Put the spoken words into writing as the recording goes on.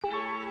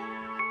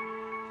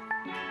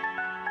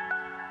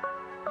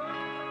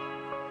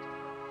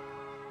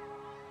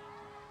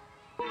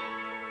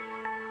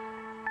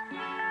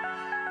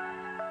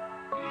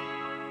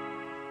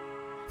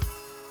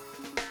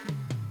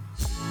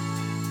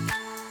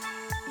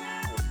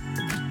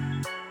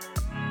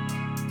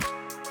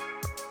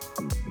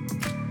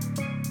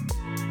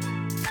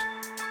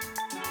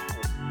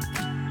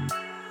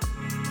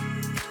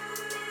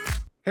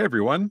Hey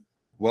everyone,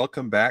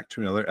 welcome back to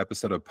another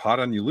episode of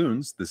Pod on You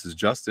Loons. This is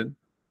Justin.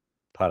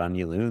 Pod on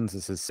You Loons,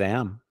 this is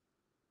Sam.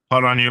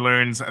 Pod on You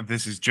Loons,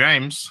 this is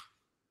James.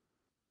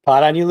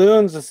 Pod on You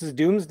Loons, this is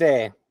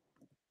Doomsday.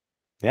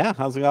 Yeah,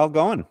 how's it all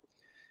going?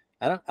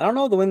 I don't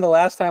know when the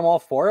last time all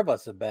four of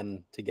us have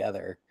been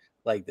together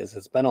like this.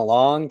 It's been a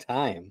long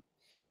time.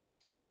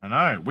 I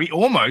know. We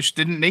almost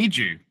didn't need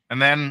you.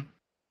 And then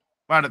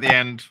right at the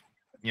end,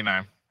 you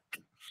know.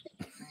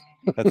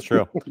 That's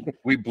true.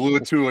 We blew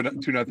a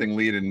 2-0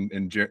 lead,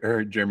 and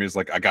Jeremy's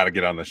like, I got to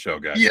get on the show,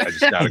 guys. Yeah. I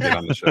just got to get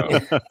on the show.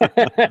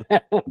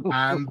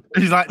 And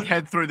he's like,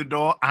 head through the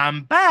door.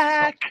 I'm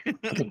back.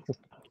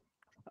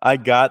 I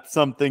got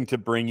something to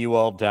bring you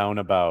all down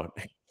about.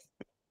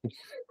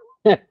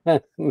 Yeah.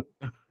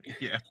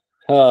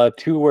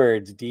 2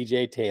 words,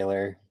 DJ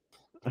Taylor.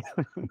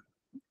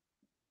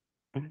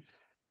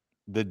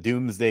 The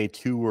Doomsday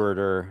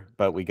 2-worder,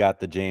 but we got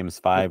the James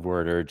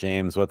 5-worder.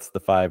 James, what's the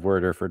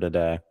 5-worder for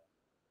today?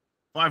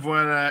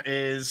 5-worder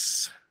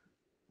is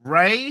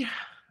Ray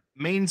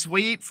means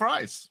we eat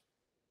fries.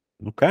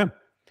 Okay.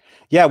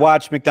 Yeah,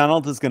 watch.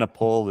 McDonald's is going to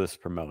pull this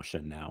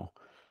promotion now,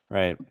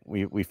 right?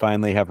 We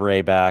finally have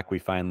Ray back. We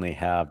finally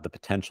have the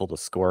potential to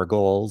score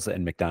goals,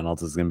 and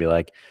McDonald's is going to be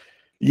like,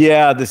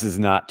 yeah, this is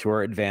not to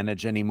our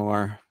advantage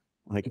anymore.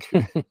 Like,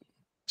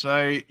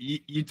 so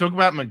you talk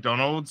about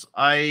McDonald's.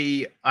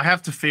 I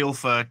have to feel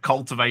for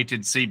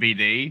cultivated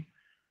CBD.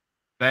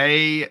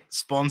 They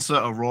sponsor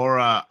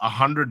Aurora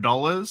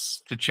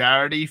 $100 to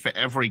charity for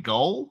every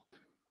goal.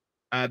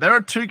 There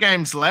are 2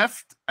 games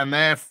left, and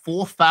they're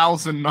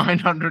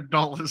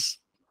 $4,900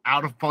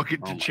 out of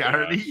pocket to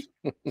charity.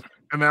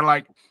 And they're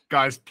like,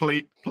 guys,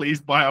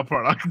 please buy our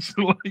products.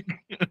 Like,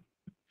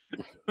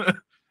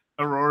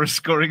 Aurora's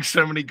scoring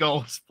so many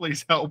goals.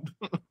 Please help.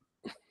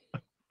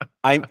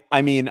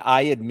 I mean,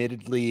 I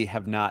admittedly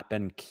have not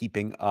been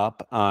keeping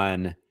up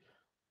on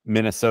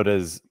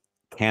Minnesota's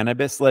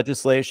cannabis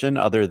legislation,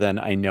 other than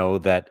I know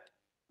that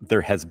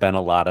there has been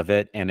a lot of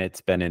it, and it's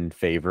been in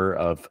favor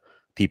of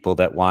people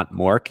that want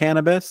more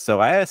cannabis. So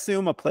I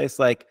assume a place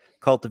like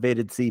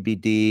Cultivated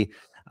CBD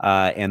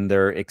and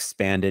their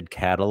expanded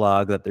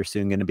catalog that they're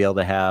soon going to be able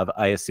to have,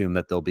 I assume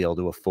that they'll be able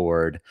to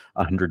afford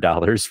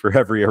 $100 for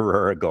every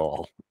Aurora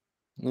goal.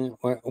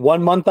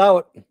 1 month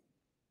out.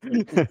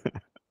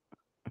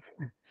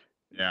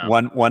 Yeah.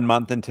 One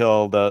month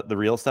until the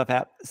real stuff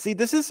happens. See,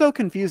 this is so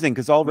confusing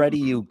because already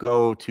you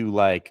go to,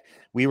 like,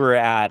 we were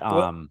at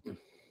a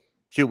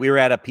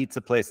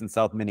pizza place in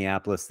South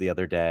Minneapolis the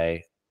other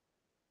day.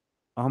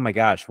 Oh my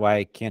gosh,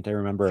 why can't I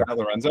remember?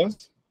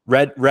 Lorenzo's?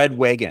 Red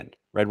Wagon.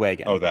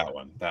 Oh, that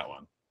one.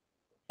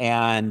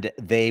 And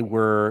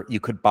you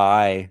could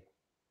buy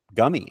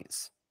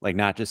gummies, like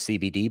not just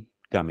CBD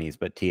gummies,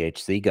 but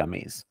THC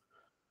gummies.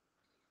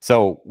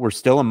 So we're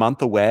still a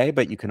month away,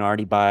 but you can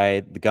already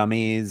buy the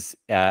gummies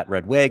at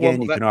Red Wagon.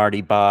 Well, you can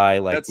already buy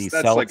these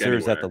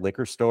seltzers at the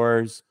liquor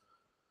stores.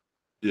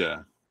 Yeah.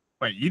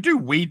 Wait, you do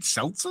weed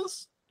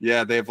seltzers?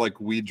 Yeah, they have like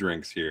weed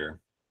drinks here.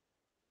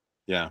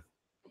 Yeah.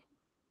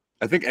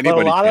 I think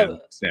anybody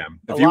can, Sam.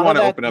 If you want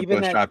to open up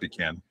a shop, you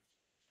can.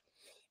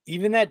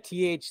 Even that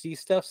THC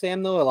stuff,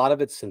 Sam, though, a lot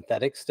of it's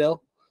synthetic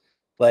still.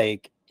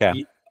 Like, yeah.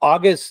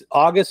 August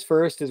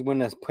 1st is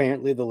when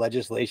apparently the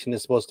legislation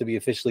is supposed to be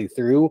officially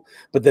through,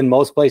 but then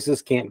most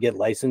places can't get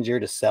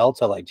licensure to sell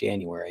till like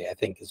January, I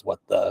think is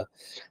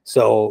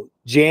so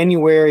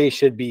January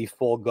should be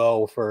full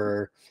go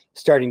for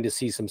starting to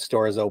see some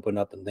stores open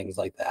up and things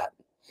like that.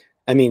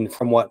 I mean,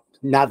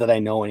 not that I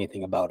know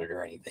anything about it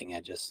or anything,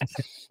 I just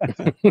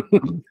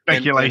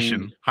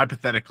speculation,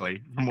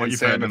 hypothetically, from what you've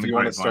heard. If you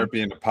want to start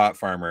being a pot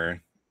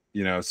farmer,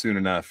 soon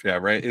enough. Yeah,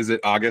 right. Is it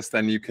August?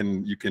 Then you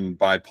can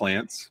buy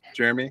plants,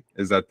 Jeremy?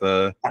 Is that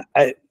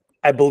I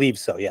believe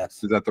so,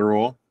 yes. Is that the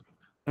rule?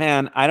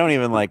 Man, I don't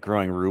even like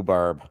growing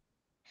rhubarb.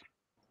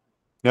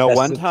 No,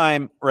 one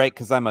time, right,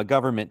 because I'm a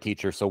government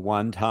teacher, so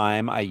one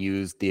time I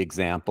used the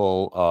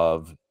example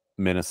of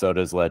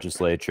Minnesota's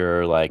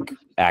legislature, like,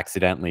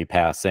 accidentally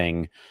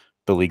passing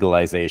the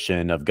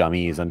legalization of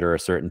gummies under a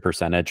certain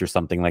percentage or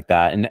something like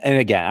that. And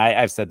again,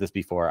 I've said this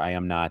before, I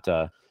am not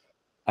a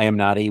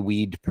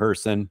weed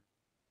person.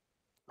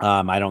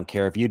 I don't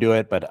care if you do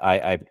it, but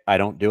I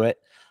don't do it.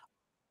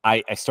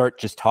 I start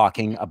just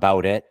talking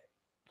about it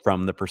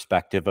from the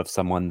perspective of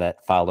someone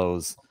that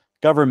follows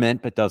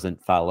government but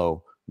doesn't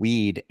follow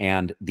weed,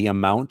 and the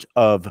amount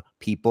of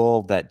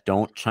people that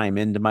don't chime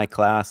into my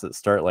class that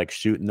start like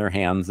shooting their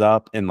hands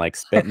up and like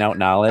spitting out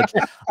knowledge,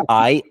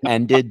 I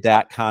ended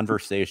that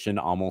conversation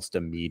almost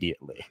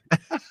immediately.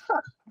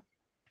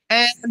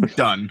 And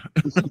done.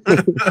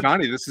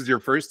 Johnny, this is your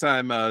first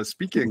time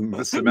speaking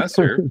this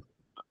semester.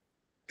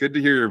 Good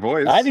to hear your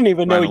voice. I didn't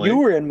even know you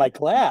were in my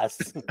class.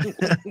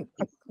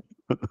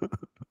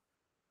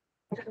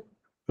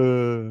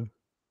 Well,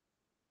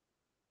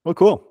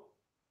 cool.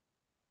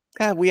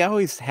 Yeah, we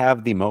always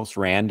have the most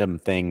random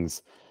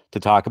things to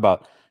talk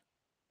about.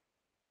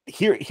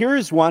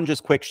 Here's one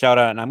just quick shout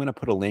out, and I'm going to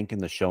put a link in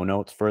the show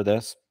notes for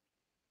this.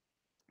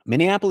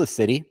 Minneapolis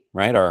City,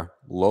 right? Our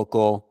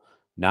local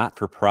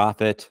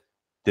not-for-profit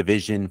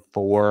Division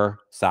 4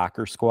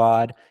 soccer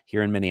squad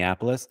here in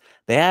Minneapolis.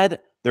 They had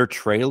their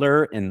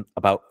trailer and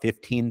about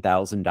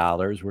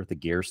 $15,000 worth of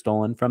gear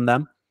stolen from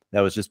them.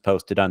 That was just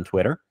posted on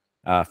Twitter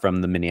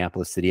from the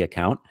Minneapolis City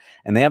account.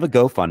 And they have a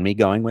GoFundMe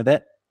going with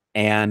it.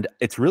 And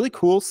it's really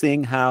cool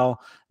seeing how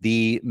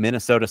the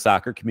Minnesota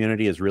soccer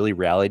community has really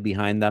rallied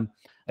behind them.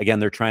 Again,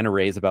 they're trying to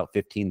raise about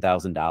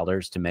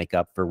 $15,000 to make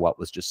up for what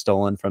was just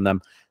stolen from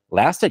them.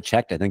 Last I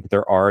checked, I think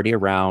they're already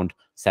around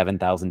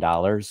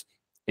 $7,000.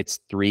 It's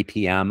 3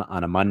 p.m.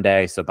 on a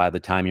Monday. So by the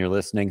time you're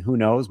listening, who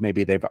knows?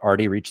 Maybe they've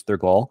already reached their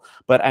goal.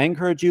 But I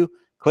encourage you,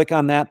 click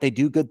on that. They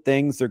do good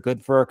things. They're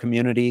good for our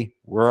community.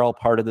 We're all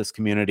part of this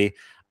community.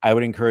 I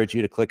would encourage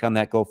you to click on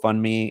that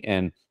GoFundMe.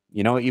 And,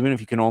 you know, even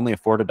if you can only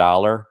afford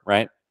 $1,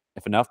 right?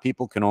 If enough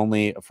people can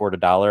only afford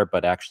 $1,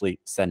 but actually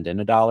send in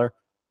 $1,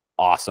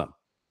 awesome.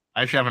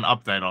 I actually have an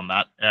update on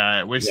that.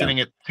 We're sitting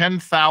at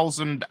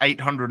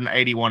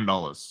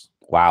 $10,881.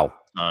 Wow.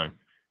 So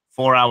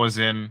 4 hours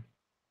in,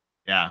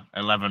 yeah,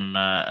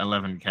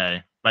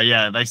 11K. But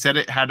yeah, they said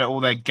it had all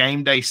their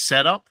game day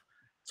setup.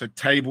 So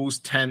tables,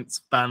 tents,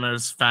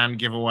 banners, fan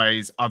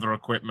giveaways, other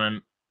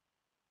equipment.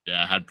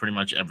 Yeah, had pretty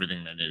much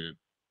everything they needed.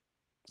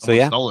 So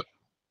yeah. Stole it.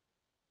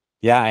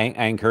 Yeah,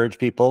 I encourage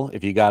people,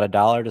 if you got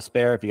 $1 to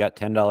spare, if you got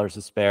 $10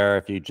 to spare,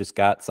 if you just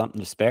got something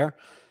to spare,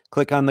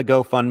 click on the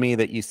GoFundMe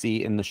that you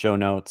see in the show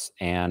notes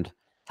and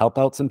help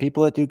out some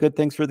people that do good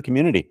things for the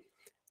community.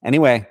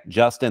 Anyway,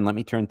 Justin, let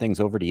me turn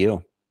things over to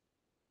you.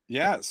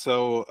 Yeah,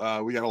 so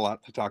we got a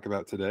lot to talk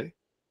about today,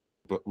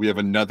 but we have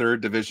another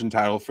division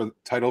title for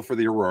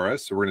the Aurora,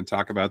 so we're going to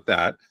talk about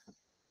that.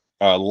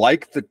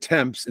 Like the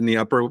temps in the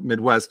upper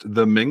Midwest,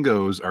 the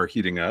Mingos are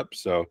heating up,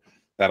 so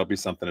that'll be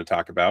something to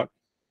talk about.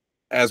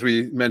 As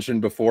we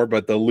mentioned before,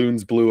 but the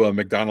Loons blew a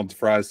McDonald's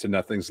fries to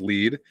nothing's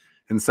lead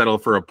and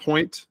settled for a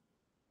point.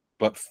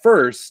 But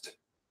first,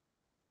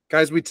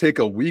 guys, we take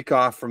a week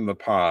off from the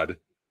pod,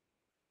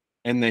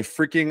 and they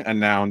freaking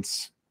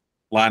announce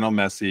Lionel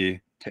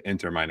Messi to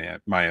enter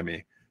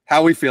Miami.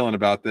 How are we feeling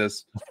about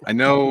this? I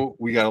know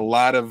we've had a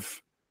lot of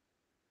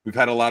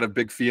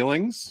big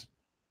feelings,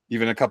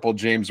 even a couple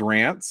James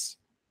rants.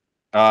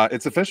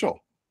 It's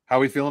official. How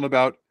are we feeling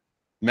about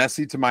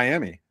Messi to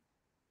Miami?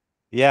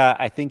 Yeah,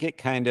 I think it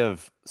kind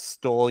of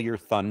stole your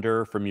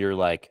thunder from your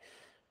like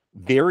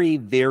very,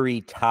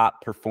 very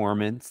top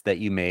performance that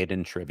you made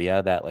in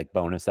trivia, that like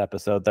bonus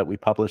episode that we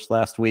published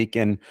last week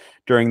and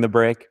during the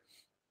break.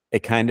 It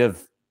kind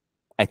of,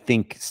 I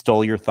think,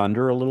 stole your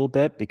thunder a little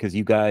bit because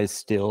you guys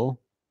still,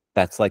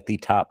 that's like the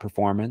top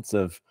performance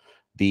of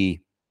the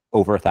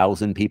over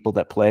 1,000 people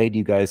that played.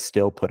 You guys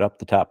still put up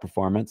the top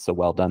performance. So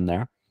well done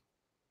there.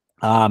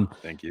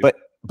 Thank you.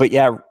 But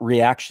yeah,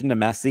 reaction to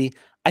Messi.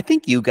 I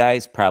think you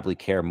guys probably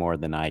care more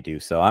than I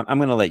do. So I'm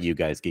going to let you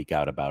guys geek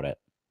out about it.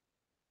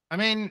 I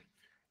mean,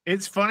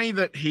 it's funny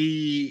that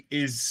he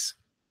is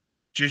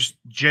just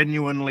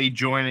genuinely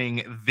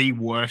joining the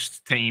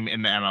worst team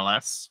in the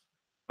MLS.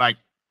 Like,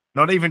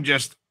 not even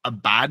just a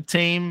bad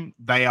team,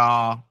 they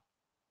are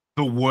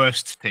the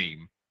worst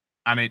team.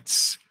 And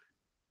it's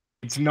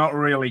not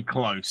really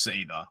close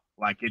either.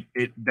 Like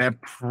they're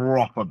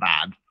proper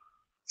bad.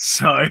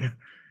 So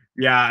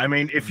yeah, I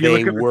mean, if you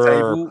look at the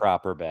table,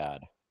 proper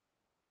bad. I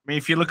mean,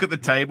 if you look at the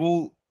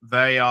table,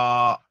 they're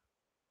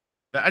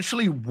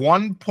actually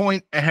 1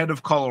 point ahead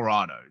of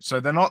Colorado. So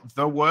they're not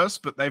the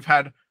worst, but they've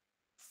had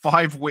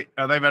 5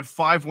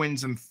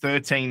 wins and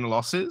 13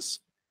 losses,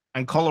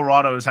 and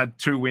Colorado has had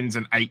 2 wins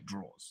and 8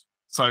 draws.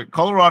 So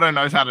Colorado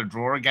knows how to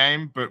draw a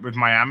game, but with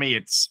Miami,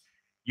 it's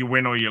you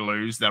win or you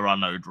lose. There are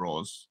no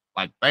draws.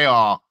 Like they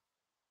are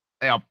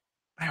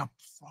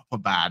proper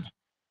bad.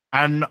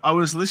 And I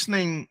was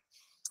listening.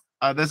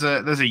 There's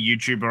a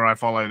YouTuber I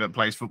follow that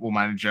plays Football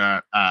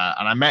Manager,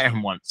 and I met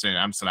him once in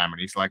Amsterdam, and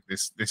he's like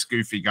this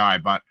goofy guy.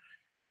 But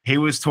he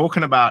was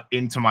talking about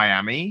Inter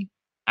Miami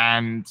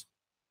and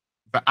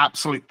the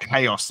absolute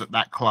chaos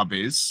that club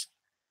is.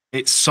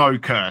 It's so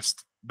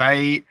cursed.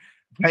 They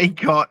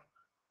got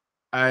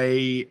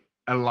a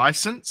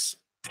license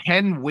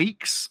 10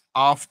 weeks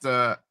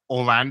after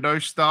Orlando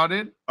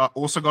started.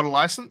 Also got a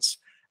license,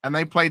 and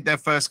they played their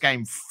first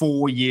game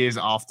 4 years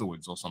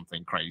afterwards, or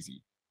something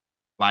crazy.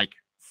 Like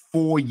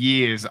 4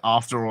 years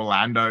after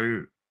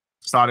Orlando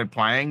started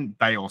playing,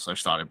 they also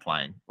started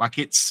playing. Like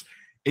it's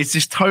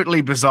this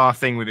totally bizarre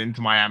thing with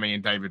Inter Miami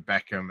and David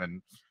Beckham,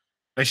 and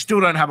they still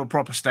don't have a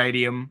proper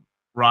stadium,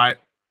 right?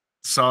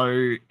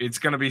 So it's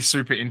going to be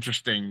super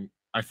interesting,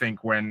 I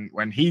think, when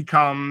he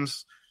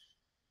comes,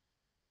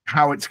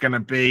 how it's going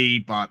to be.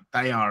 But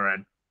they are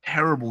a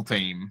terrible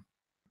team,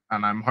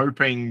 and I'm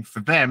hoping for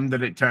them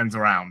that it turns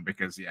around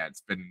because yeah,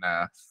 it's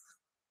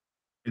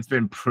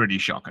been pretty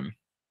shocking.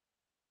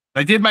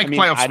 They did make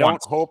playoffs. I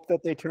don't hope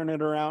that they turn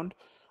it around.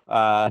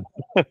 I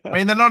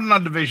mean, they're not in our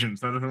division,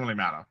 so it doesn't really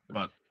matter.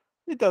 But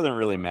it doesn't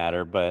really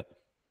matter. But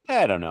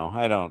I don't know.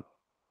 I don't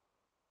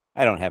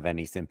have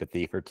any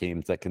sympathy for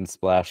teams that can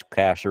splash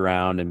cash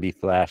around and be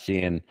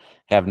flashy and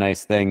have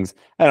nice things.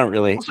 I don't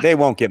really. They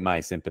won't get my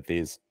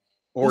sympathies.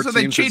 Or Also,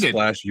 they teams that cheated.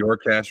 splash your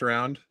cash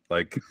around,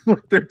 like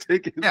they're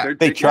taking. Yeah. They're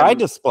They taking tried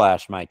to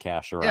splash my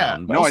cash around. Yeah.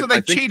 but- No, Also, they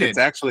I think cheated. it's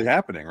actually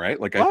happening, right?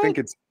 Like What?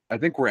 I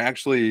think we're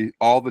actually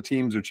all the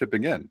teams are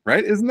chipping in,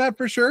 right? Isn't that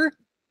for sure?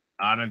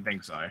 I don't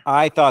think so.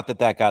 I thought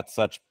that got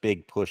such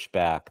big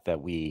pushback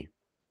that we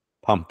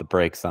pumped the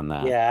brakes on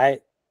that. Yeah,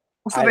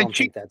 Also, I they don't think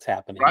cheated, that's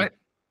happening. right?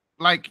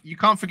 Like, you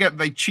can't forget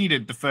they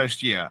cheated the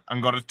first year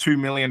and got a $2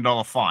 million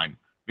fine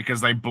because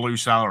they blew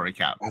salary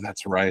cap. Oh,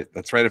 that's right.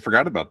 That's right. I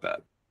forgot about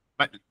that.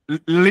 But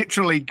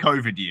literally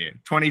COVID year,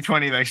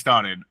 2020, they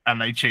started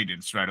and they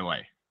cheated straight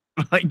away.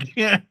 Like,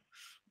 yeah.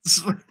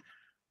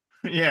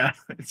 Yeah.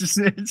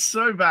 It's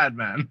so bad,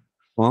 man.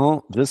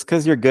 Well, just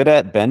because you're good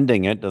at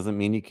bending it doesn't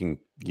mean you can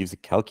use a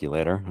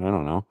calculator. I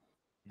don't know.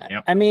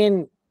 Yep. I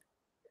mean,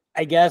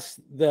 I guess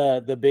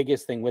the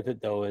biggest thing with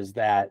it though is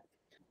that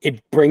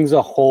it brings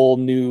a whole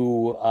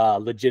new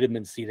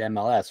legitimacy to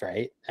MLS,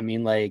 right? I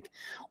mean, like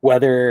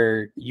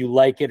whether you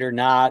like it or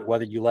not,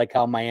 whether you like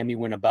how Miami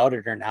went about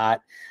it or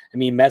not, I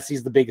mean,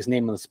 Messi's the biggest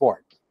name in the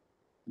sport.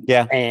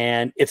 Yeah.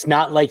 And it's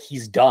not like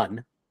he's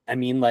done. I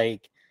mean,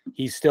 like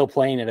he's still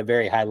playing at a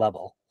very high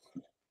level.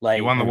 Like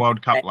He won the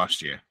World Cup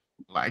last year.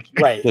 Like,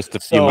 right. Just a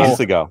few months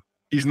ago.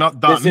 He's not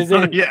done. This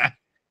isn't Yeah.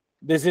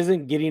 This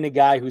isn't getting a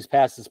guy who's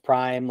past his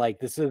prime. Like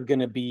this is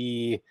going to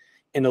be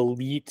an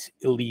elite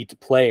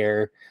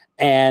player.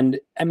 And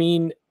I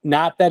mean,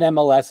 not that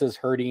MLS is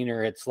hurting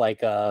or it's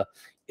like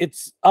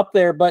it's up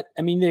there, but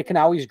I mean, it can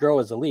always grow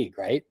as a league,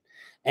 right?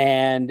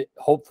 And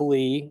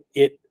hopefully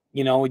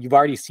you've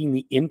already seen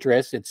the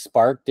interest it's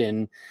sparked,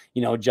 and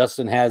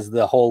Justin has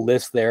the whole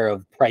list there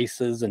of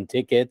prices and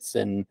tickets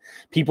and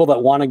people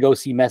that want to go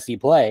see Messi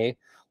play.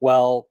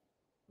 Well,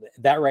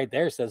 that right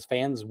there says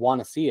fans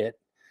want to see it.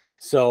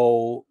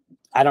 So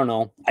I don't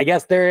know. I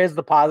guess there is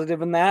the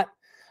positive in that,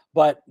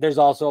 but there's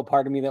also a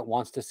part of me that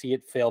wants to see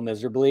it fail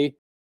miserably.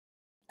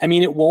 I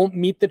mean, it won't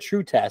meet the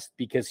true test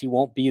because he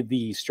won't be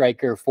the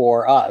striker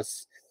for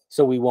us.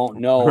 So we won't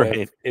know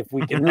Right. if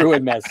we can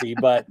ruin Messi,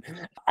 but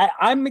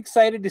I'm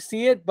excited to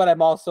see it, but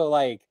I'm also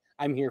like,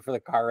 I'm here for the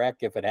car wreck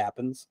if it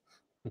happens.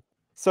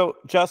 So,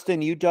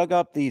 Justin, you dug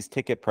up these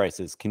ticket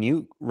prices. Can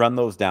you run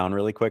those down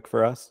really quick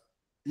for us?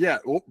 Yeah.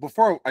 Well,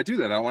 before I do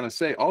that, I want to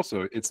say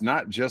also it's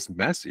not just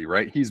Messi,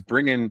 right? He's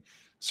bringing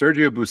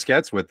Sergio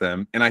Busquets with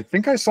them, and I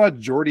think I saw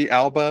Jordi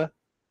Alba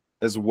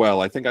as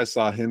well. I think I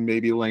saw him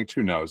maybe linked.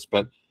 Who knows?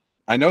 But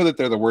I know that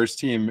they're the worst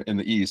team in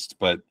the East.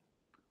 But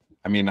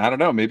I mean, I don't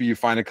know. Maybe you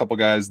find a couple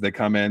guys, they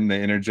come in,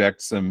 they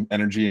interject some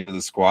energy into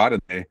the squad,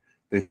 and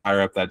they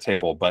fire up that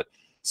table. But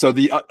so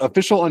the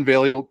official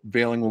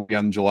unveiling will be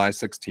on July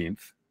 16th.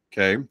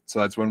 Okay, so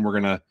that's when we're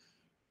gonna.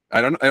 I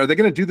don't know. Are they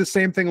going to do the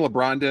same thing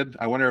LeBron did?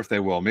 I wonder if they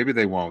will. Maybe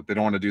they won't. They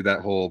don't want to do that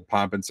whole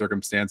pomp and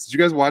circumstance. Did you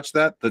guys watch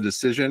that? The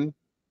decision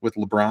with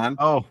LeBron?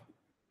 Oh,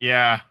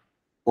 yeah.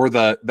 Or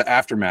the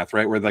aftermath,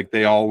 right? Where like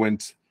they all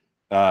went.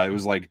 It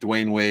was like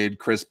Dwayne Wade,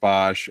 Chris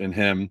Bosh, and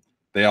him.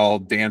 They all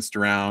danced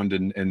around,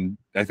 and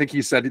I think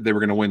he said they were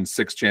going to win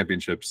 6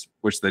 championships,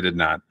 which they did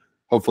not.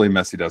 Hopefully,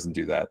 Messi doesn't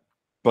do that.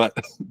 But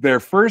their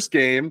first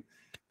game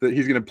that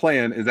he's going to play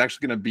in is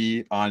actually going to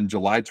be on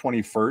July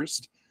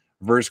 21st.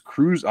 Versus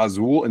Cruz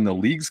Azul in the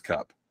Leagues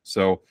Cup.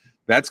 So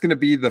that's going to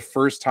be the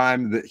first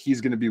time that he's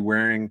going to be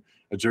wearing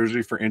a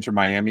jersey for Inter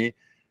Miami.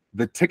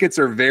 The tickets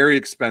are very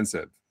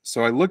expensive.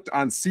 So I looked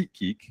on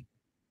SeatGeek.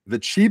 The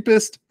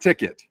cheapest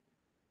ticket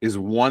is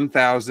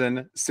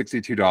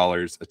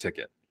 $1,062 a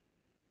ticket.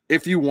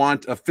 If you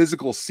want a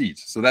physical seat,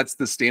 so that's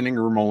the standing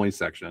room only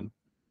section.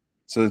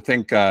 So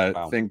think the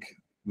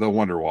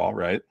Wonderwall,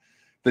 right?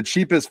 The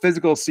cheapest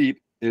physical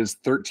seat is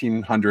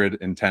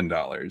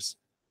 $1,310.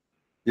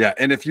 Yeah,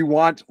 and if you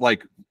want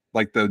like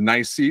the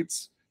nice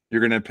seats, you're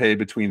going to pay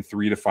between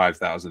 $3,000 to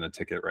 $5,000 a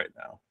ticket right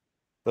now.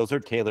 Those are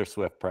Taylor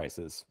Swift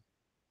prices.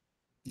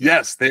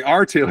 Yes, they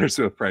are Taylor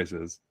Swift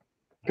prices.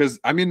 Because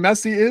I mean,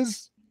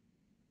 Messi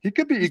he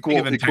could be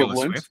equivalent.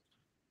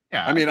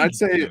 Yeah, I mean, I'd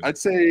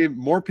say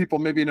more people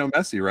maybe know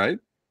Messi, right?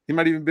 He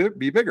might even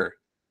be bigger.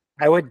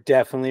 I would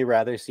definitely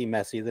rather see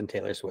Messi than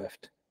Taylor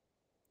Swift.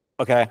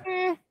 Okay.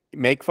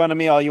 Make fun of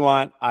me all you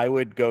want. I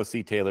would go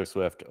see Taylor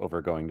Swift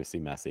over going to see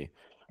Messi.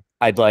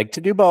 I'd like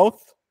to do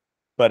both,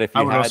 but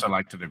I would also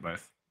like to do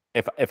both.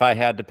 If I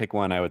had to pick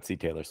one, I would see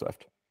Taylor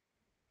Swift.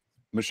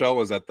 Michelle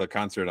was at the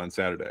concert on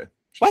Saturday.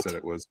 She said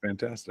it was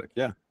fantastic.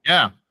 Yeah.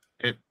 Yeah.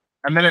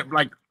 And then it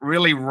like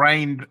really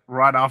rained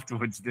right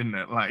afterwards, didn't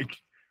it? Like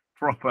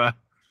proper.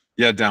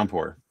 Yeah,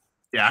 downpour.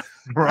 Yeah,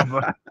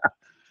 proper.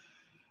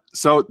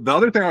 So the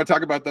other thing I want to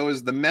talk about though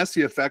is the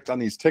Messi effect on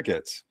these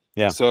tickets.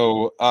 Yeah.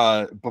 So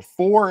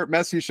before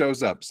Messi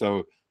shows up,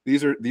 so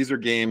these are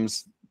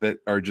games that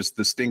are just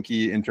the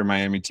stinky Inter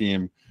Miami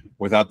team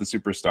without the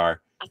superstar.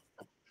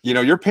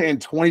 You're paying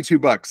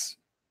 $22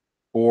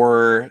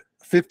 or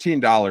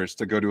 $15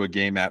 to go to a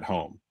game at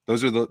home.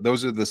 Those are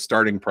the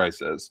starting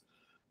prices.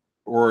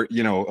 Or a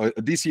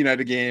DC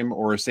United game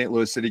or a St.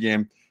 Louis City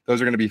game, those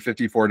are going to be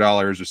 $54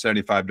 or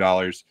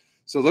 $75.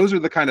 So those are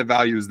the kind of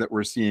values that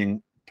we're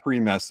seeing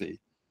pre-Messi.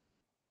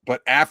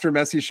 But after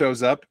Messi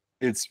shows up,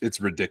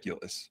 it's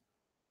ridiculous.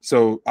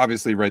 So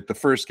obviously, right, the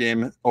first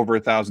game over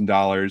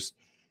 $1,000.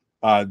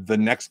 The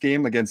next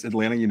game against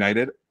Atlanta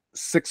United,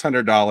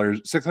 $600,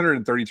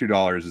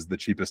 $632 is the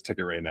cheapest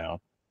ticket right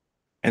now.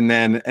 And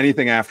then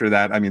anything after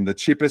that, I mean, the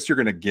cheapest you're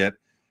going to get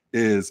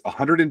is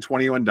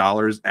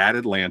 $121 at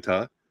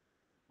Atlanta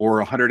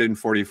or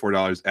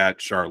 $144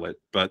 at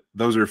Charlotte. But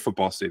those are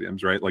football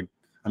stadiums, right? Like,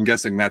 I'm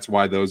guessing that's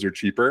why those are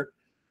cheaper.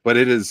 But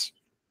it is,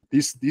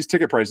 these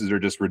ticket prices are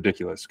just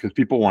ridiculous because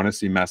people want to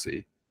see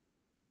Messi.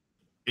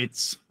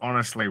 It's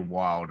honestly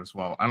wild as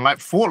well. And like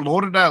Fort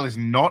Lauderdale is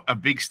not a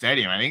big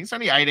stadium. I think it's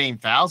only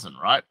 18,000,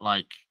 right?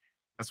 Like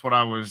that's what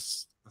I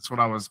was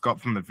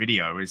got from the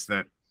video, is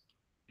that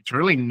it's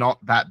really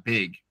not that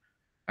big.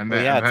 And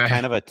well, yeah, it's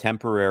kind of a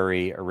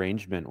temporary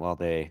arrangement while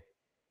they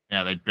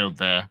build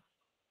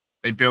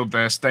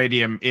their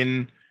stadium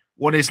in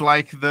what is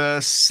like the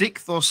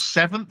 6th or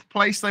 7th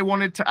place they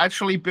wanted to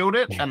actually build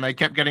it, and they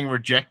kept getting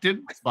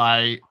rejected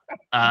by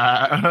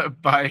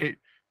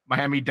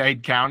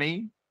Miami-Dade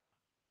County.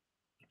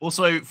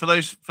 Also, for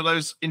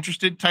those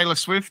interested, Taylor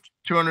Swift,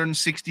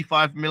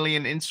 265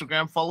 million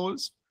Instagram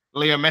followers.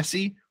 Leo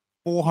Messi,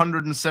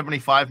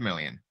 475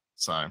 million.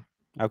 So,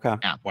 okay,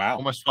 yeah, wow,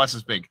 almost twice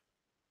as big.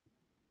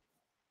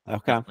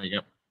 Okay, there you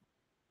go.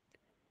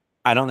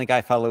 I don't think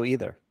I follow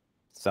either,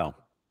 so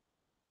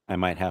I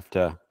might have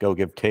to go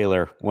give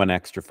Taylor one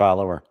extra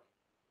follower.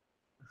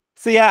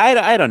 So yeah,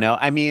 I don't know.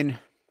 I mean,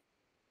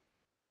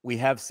 we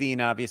have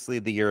seen obviously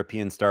the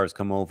European stars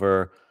come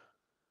over,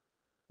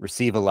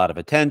 receive a lot of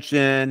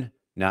attention,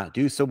 not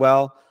do so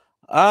well.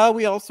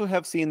 We also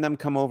have seen them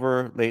come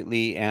over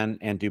lately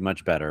and do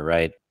much better,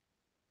 right?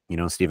 You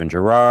know, Steven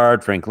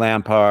Gerrard, Frank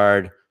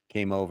Lampard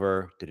came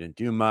over, didn't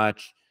do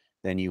much.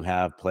 Then you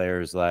have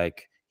players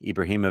like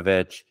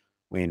Ibrahimovic,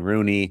 Wayne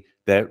Rooney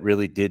that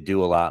really did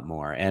do a lot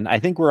more. And I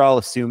think we're all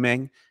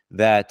assuming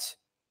that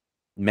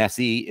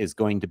Messi is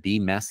going to be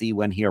Messi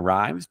when he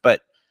arrives.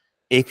 But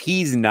if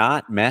he's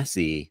not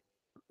Messi,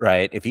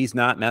 right? If he's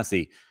not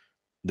Messi,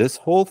 this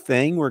whole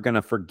thing, we're going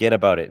to forget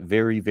about it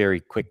very, very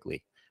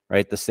quickly,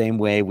 right? The same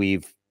way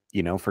we've,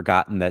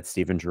 forgotten that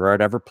Steven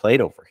Gerrard ever played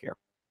over here.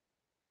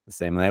 The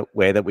same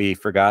way that we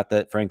forgot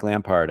that Frank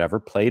Lampard ever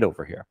played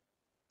over here.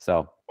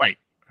 So wait,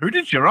 who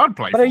did Gerrard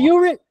play but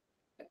for?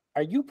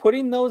 Are you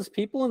putting those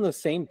people in the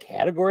same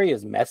category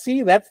as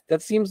Messi?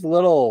 That seems a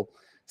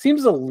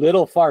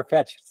little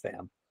far-fetched,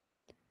 Sam.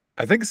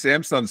 I think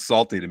Sam sounds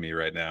salty to me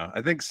right now.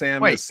 I think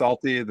Sam is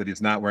salty that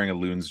he's not wearing a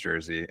Loons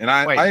jersey. And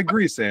I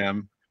agree,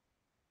 Sam.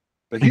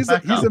 But he's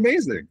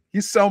amazing.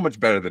 He's so much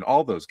better than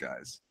all those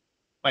guys.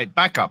 Wait,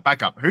 back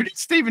up. Who did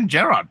Steven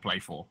Gerrard play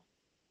for?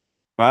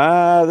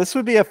 This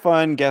would be a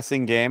fun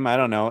guessing game. I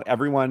don't know.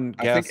 Everyone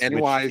guess. I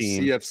think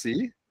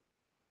NYCFC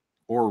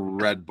or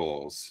Red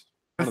Bulls.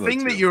 The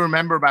thing that you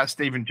remember about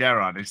Steven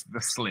Gerrard is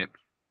the slip.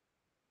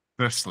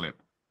 The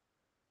slip.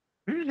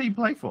 Who did he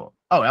play for?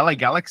 Oh, LA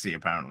Galaxy,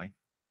 apparently.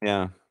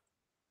 Yeah.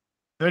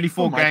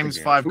 34 games,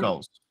 5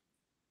 goals.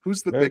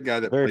 Who's the big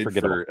guy that played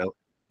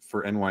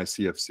for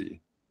NYCFC?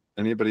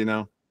 Anybody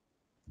know?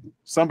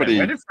 Somebody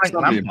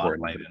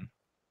important. Play in?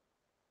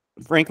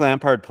 Frank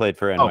Lampard played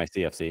for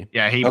NYCFC.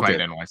 Yeah, he played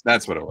NYCFC.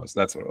 That's what it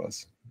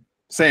was.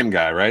 Same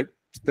guy, right?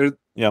 They're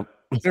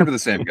the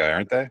same guy,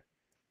 aren't they?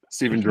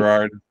 Steven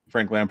Gerrard,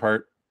 Frank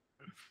Lampard.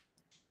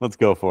 Let's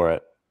go for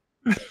it.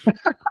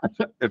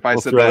 If I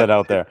throw that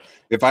out there.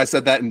 If I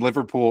said that in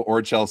Liverpool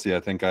or Chelsea, I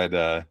think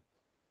I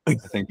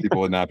think people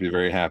would not be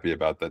very happy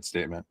about that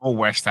statement. Or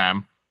West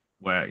Ham,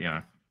 where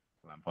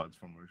Lampard's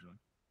from originally.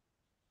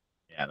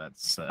 Yeah,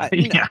 that's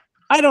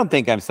I don't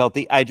think I'm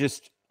salty.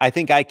 I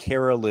think I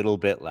care a little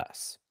bit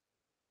less.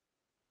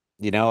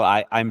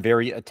 I'm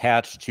very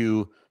attached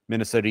to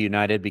Minnesota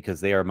United because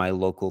they are my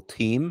local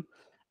team.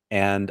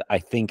 And I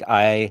think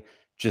I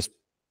just,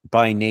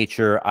 by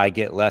nature, I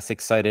get less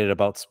excited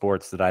about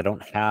sports that I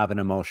don't have an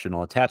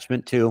emotional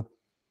attachment to.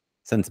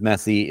 Since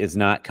Messi is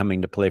not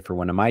coming to play for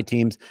one of my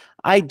teams,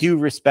 I do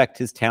respect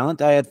his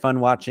talent. I had fun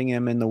watching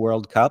him in the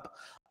World Cup.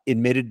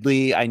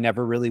 Admittedly, I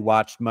never really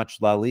watched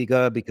much La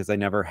Liga because I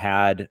never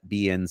had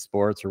beIN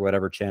Sports or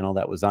whatever channel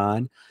that was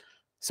on.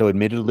 So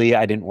admittedly,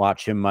 I didn't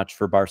watch him much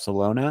for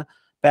Barcelona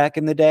back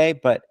in the day.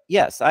 But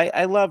yes,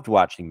 I loved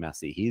watching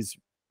Messi. He's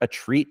a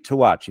treat to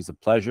watch. He's a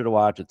pleasure to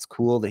watch. It's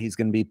cool that he's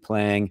going to be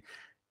playing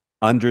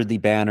under the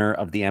banner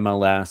of the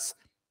MLS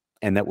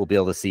and that we'll be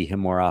able to see him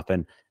more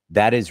often.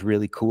 That is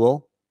really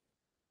cool.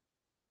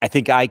 I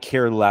think I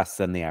care less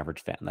than the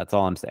average fan. That's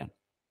all I'm saying.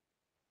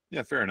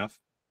 Yeah, fair enough.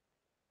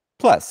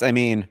 Plus, I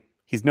mean,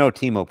 he's no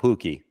Timo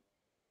Pukki,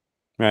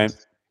 right?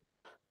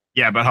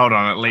 Yeah, but hold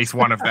on. At least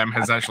one of them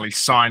has actually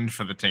signed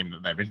for the team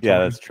that they've been. Yeah,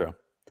 that's true.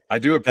 I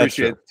do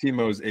appreciate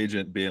Timo's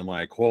agent being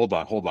like, "Hold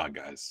on,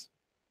 guys.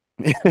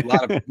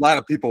 A lot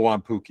of people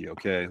want Pukki.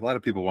 Okay, a lot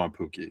of people want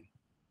Pukki.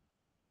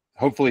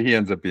 Hopefully, he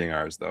ends up being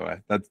ours, though.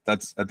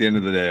 That's at the end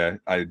of the day.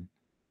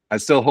 I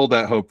still hold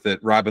that hope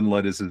that Robin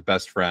Lod is his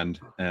best friend,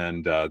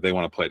 and they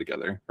want to play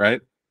together,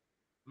 right?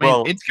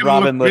 Well,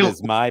 Robin Lod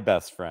is my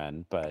best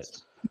friend, but.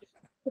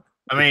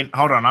 I mean,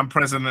 hold on. I'm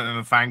president of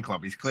the fan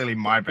club. He's clearly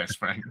my best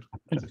friend.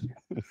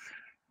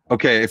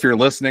 Okay, if you're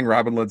listening,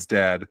 Robin Hood's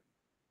dad,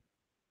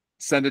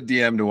 send a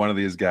DM to one of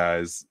these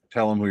guys.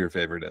 Tell him who your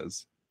favorite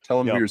is. Tell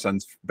him who your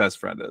son's best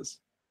friend is.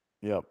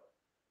 Yep.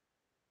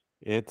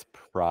 It's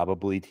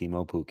probably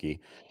Timo Pukki.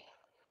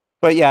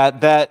 But yeah,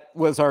 that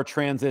was our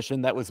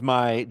transition. That was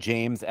my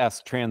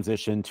James-esque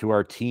transition to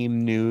our team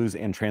news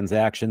and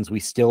transactions. We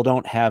still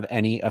don't have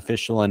any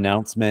official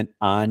announcement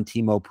on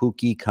Timo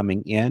Pukki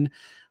coming in.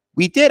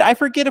 We did. I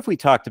forget if we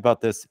talked about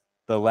this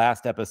the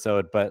last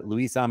episode, but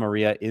Luis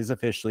Amarilla is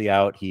officially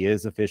out. He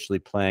is officially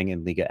playing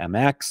in Liga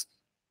MX.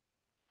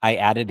 I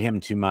added him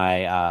to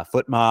my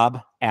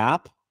FootMob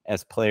app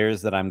as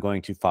players that I'm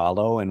going to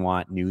follow and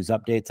want news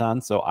updates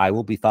on. So I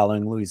will be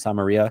following Luis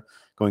Amarilla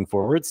going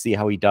forward, see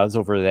how he does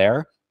over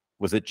there.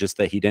 Was it just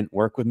that he didn't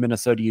work with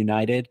Minnesota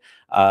United?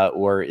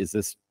 Or is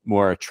this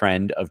more a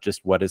trend of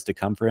just what is to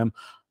come for him?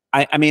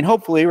 I mean,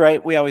 hopefully,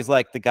 right? We always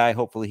like the guy.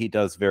 Hopefully he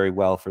does very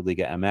well for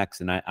Liga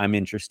MX, and I'm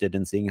interested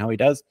in seeing how he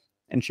does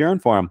and cheering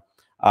for him.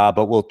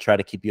 But we'll try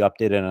to keep you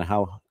updated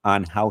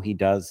on how he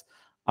does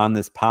on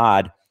this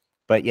pod.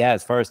 But yeah,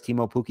 as far as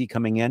Timo Pukki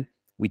coming in,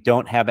 we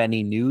don't have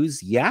any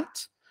news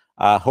yet.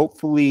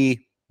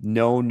 Hopefully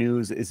no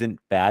news isn't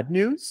bad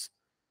news.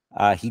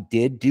 He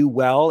did do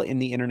well in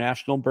the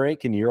international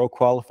break in Euro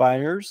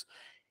qualifiers.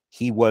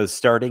 He was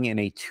starting in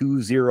a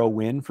 2-0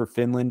 win for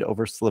Finland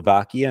over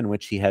Slovakia, in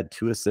which he had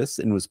 2 assists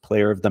and was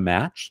player of the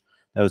match.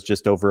 That was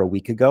just over a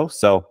week ago.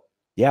 So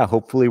yeah,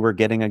 hopefully we're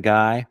getting a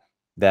guy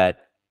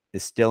that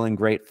is still in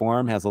great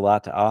form, has a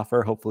lot to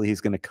offer. Hopefully he's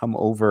going to come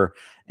over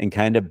and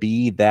kind of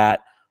be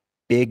that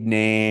big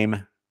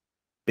name,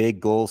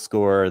 big goal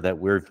scorer that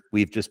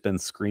we've just been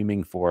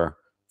screaming for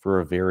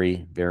a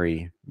very,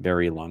 very,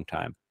 very long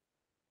time.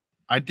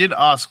 I did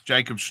ask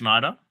Jacob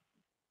Schneider.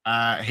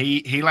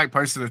 He like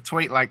posted a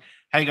tweet like,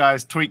 "Hey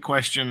guys, tweet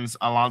questions.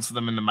 I'll answer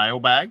them in the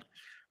mailbag."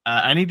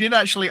 And he did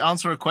actually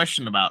answer a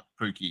question about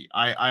Pukki.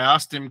 I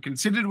asked him,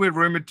 considered we're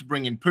rumored to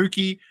bring in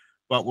Pukki,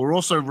 but we're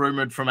also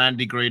rumored from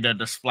Andy Greder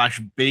to splash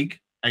big,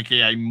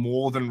 aka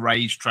more than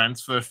raised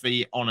transfer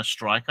fee on a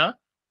striker.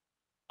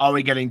 Are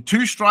we getting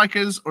 2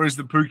 strikers, or is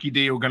the Pukki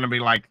deal going to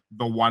be like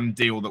the one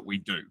deal that we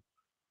do?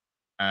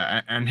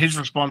 And his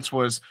response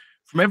was,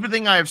 from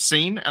everything I have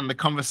seen and the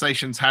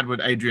conversations had with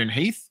Adrian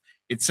Heath,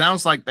 it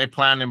sounds like they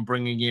plan on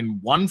bringing in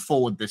 1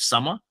 forward this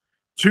summer.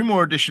 2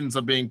 more additions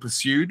are being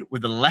pursued,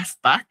 with a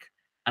left back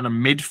and a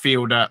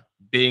midfielder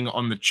being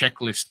on the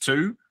checklist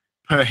too.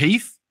 Per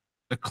Heath,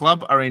 the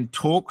club are in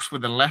talks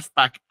with a left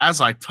back as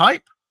I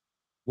type.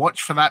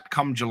 Watch for that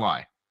come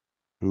July.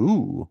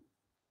 Ooh.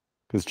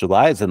 Because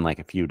July is in like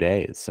a few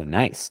days, so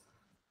nice.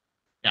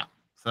 Yeah,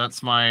 so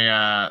that's my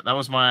that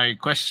was my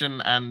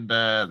question and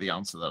the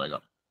answer that I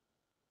got.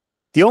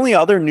 The only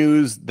other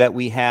news that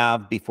we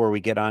have before we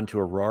get on to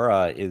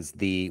Aurora is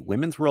the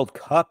Women's World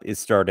Cup is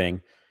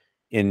starting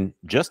in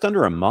just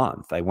under a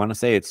month. I want to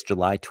say it's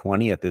July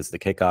 20th is the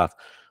kickoff.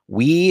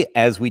 We,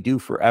 as we do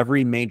for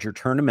every major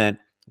tournament,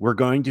 we're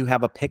going to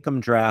have a pick'em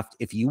draft.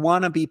 If you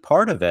want to be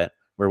part of it,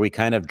 where we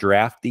kind of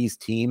draft these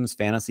teams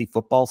fantasy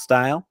football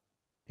style,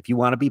 if you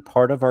want to be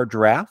part of our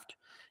draft,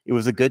 it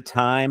was a good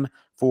time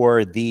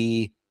for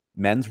the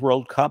Men's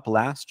World Cup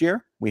last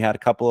year. We had a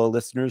couple of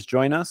listeners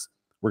join us.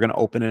 We're going to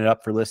open it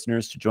up for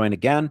listeners to join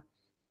again.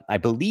 I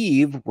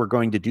believe we're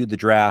going to do the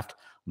draft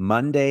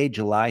Monday,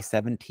 July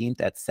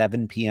 17th at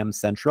 7 p.m.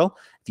 Central.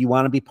 If you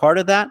want to be part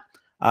of that,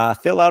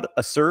 fill out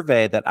a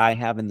survey that I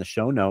have in the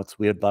show notes.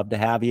 We would love to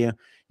have you.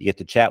 You get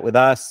to chat with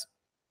us,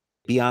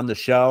 be on the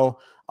show.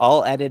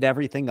 I'll edit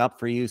everything up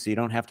for you so you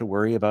don't have to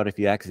worry about if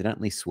you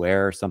accidentally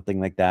swear or something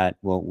like that.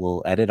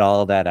 We'll edit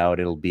all of that out.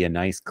 It'll be a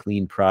nice,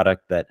 clean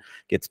product that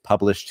gets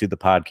published to the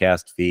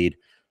podcast feed.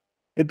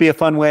 It'd be a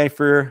fun way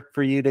for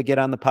you to get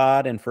on the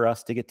pod and for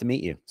us to get to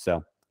meet you.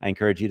 So I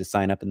encourage you to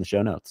sign up in the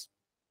show notes.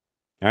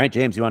 All right,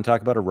 James, you want to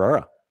talk about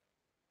Aurora?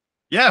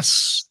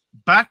 Yes,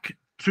 back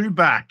to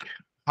back.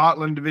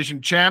 Heartland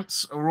Division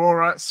champs,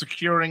 Aurora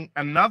securing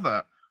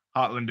another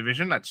Heartland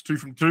Division. That's 2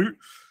 from 2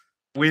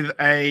 with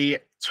a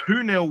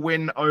 2-0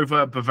 win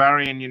over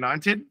Bavarian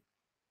United.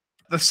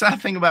 The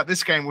sad thing about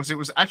this game was it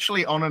was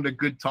actually on at a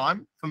good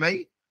time for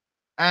me,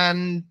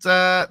 and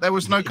there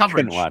was no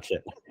coverage. Couldn't watch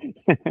it.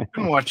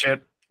 Couldn't watch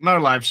it. No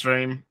live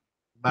stream.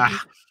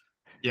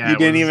 Yeah, you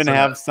didn't even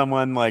have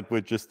someone like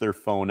with just their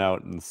phone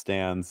out in the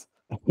stands.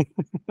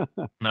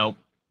 Nope.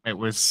 That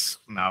was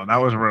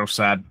real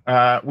sad.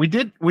 We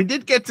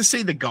did get to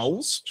see the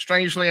goals,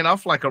 strangely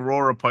enough. Like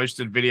Aurora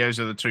posted videos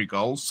of the 2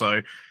 goals,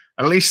 so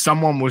at least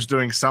someone was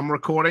doing some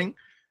recording.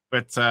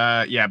 But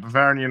yeah,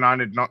 Bavarian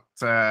United not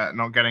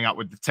getting up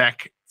with the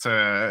tech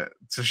to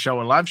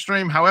show a live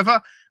stream.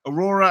 However,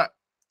 Aurora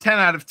 10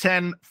 out of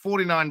 10,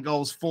 49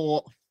 goals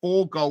for,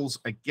 4 goals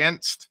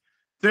against,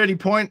 30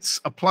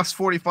 points, a plus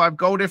 45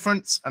 goal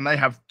difference, and they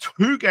have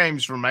 2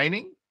 games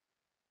remaining,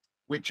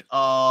 which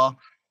are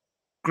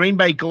Green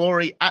Bay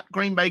Glory at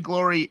Green Bay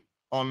Glory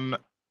on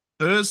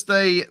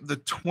Thursday, the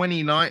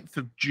 29th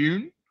of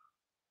June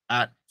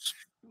at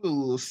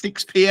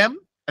 6 p.m.,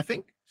 I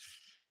think,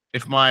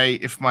 if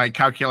my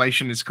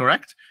calculation is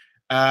correct.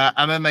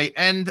 And then they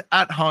end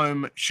at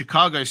home,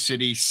 Chicago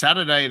City,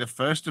 Saturday, the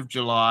 1st of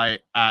July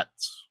at,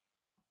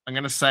 I'm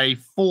going to say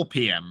 4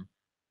 p.m.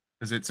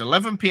 because it's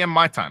 11 p.m.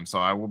 my time. So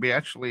I will be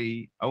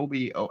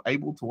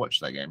able to watch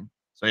that game.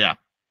 So yeah,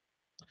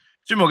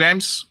 2 more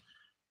games.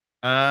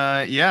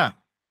 Yeah,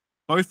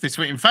 both this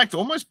week. In fact,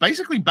 almost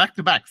basically back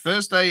to back,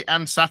 Thursday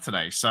and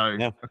Saturday. So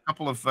a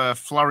couple of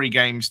flurry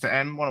games to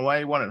end, one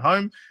away, one at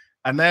home.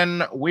 And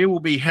then we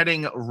will be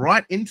heading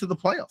right into the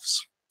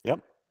playoffs. Yep.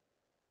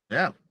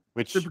 Yeah.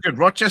 Which super good.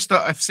 Rochester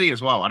FC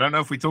as well. I don't know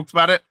if we talked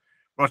about it.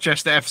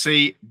 Rochester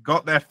FC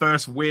got their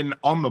first win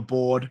on the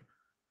board,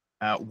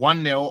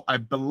 1-0. I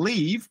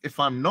believe, if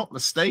I'm not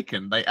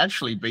mistaken, they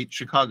actually beat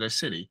Chicago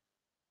City.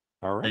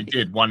 All right. They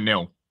did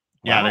 1-0.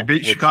 Yeah, they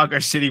beat Chicago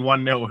City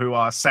 1-0, who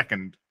are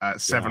second at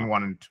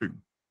 7-1-2.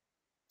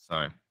 So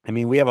I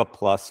mean, we have a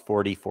plus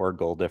 44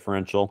 goal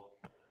differential,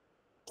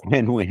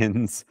 10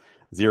 wins,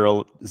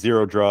 zero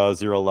draws,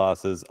 0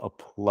 losses, a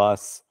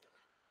plus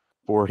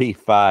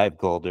 45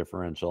 goal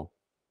differential.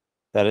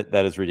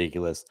 That is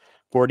ridiculous.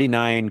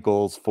 49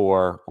 goals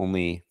for,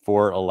 only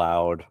 4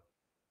 allowed.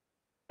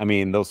 I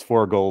mean, those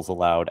 4 goals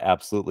allowed,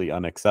 absolutely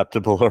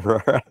unacceptable,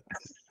 Aurora.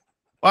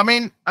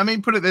 Well, I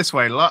mean, put it this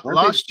way.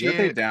 Last year, weren't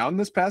they down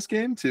this past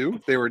game too?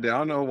 They were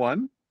down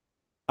 0-1.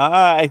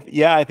 I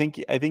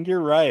think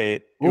you're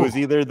right. It was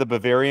either the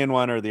Bavarian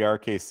one or the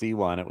RKC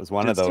one. It was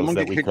one of those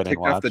that we couldn't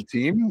watch. Off the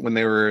team when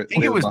they were. I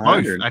think it was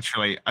both.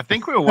 Actually, I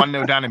think we were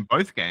 1-0 down in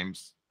both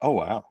games. Oh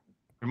wow.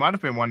 We might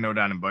have been 1-0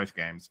 down in both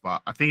games,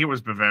 but I think it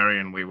was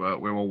Bavarian. We were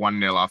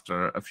 1-0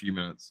 after a few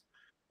minutes.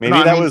 Maybe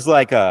was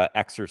like a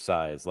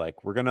exercise.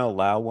 Like, we're gonna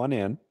allow one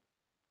in,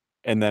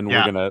 and then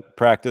we're gonna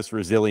practice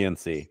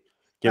resiliency.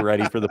 Get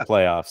ready for the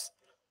playoffs.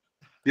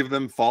 Give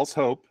them false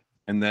hope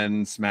and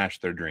then smash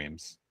their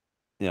dreams.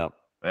 Yeah.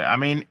 I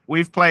mean,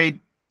 we've played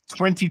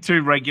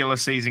 22 regular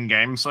season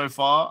games so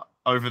far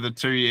over the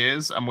 2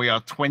 years, and we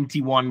are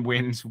 21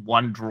 wins,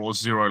 1 draw,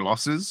 0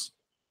 losses.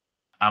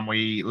 And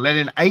we let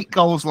in 8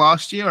 goals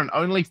last year and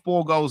only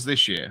 4 goals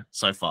this year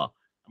so far.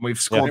 And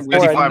we've scored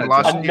 35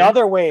 last year.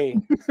 Another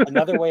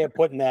way of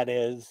putting that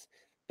is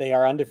they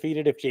are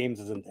undefeated if James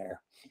isn't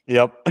there.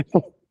 Yep.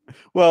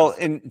 Well,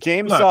 and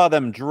James saw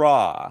them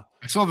draw.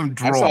 I saw them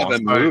draw. I saw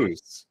them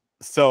lose.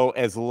 So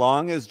as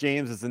long as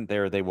James isn't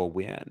there, they will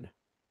win.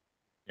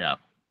 Yeah.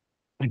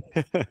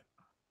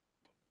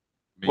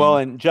 Well,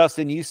 and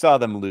Justin, you saw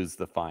them lose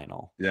the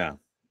final. Yeah.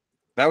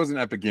 That was an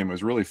epic game. It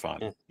was really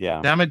fun.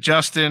 Yeah. Damn it,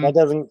 Justin.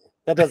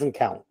 That doesn't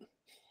count.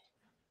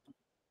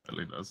 It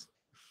really does.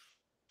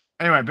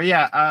 Anyway, but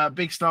yeah,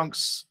 Big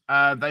Stonks.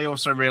 They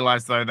also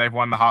realized though they've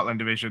won the Heartland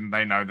division.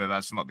 They know that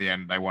that's not the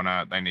end.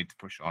 They need to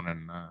push on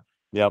and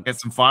get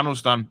some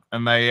finals done.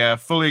 And they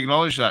fully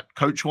acknowledge that.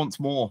 Coach wants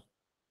more.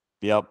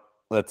 Yep.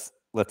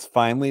 Let's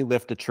finally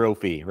lift a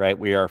trophy, right?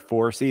 We are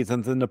 4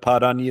 seasons into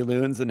Pod on You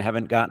Loons and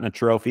haven't gotten a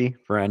trophy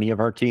for any of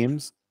our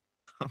teams.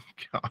 Oh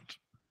God.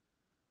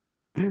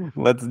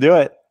 Let's do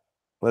it.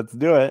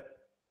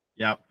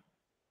 Yep.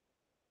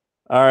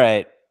 All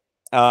right.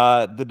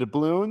 The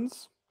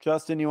doubloons.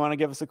 Justin, you want to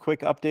give us a quick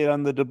update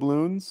on the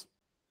doubloons?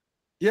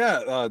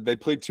 Yeah, they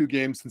played 2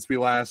 games since we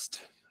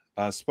last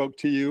spoke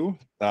to you.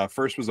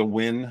 First was a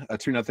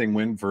 2-0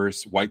 win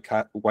versus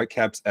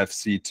Whitecaps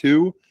FC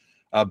 2.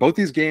 Both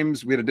these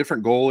games, we had a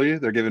different goalie.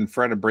 They're giving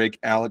Fred a break,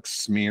 Alex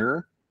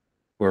Smear,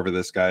 whoever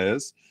this guy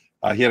is.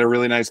 He had a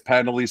really nice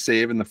penalty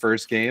save in the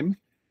first game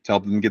to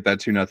help them get that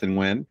 2-0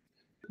 win.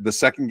 The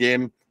second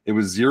game, it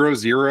was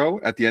 0-0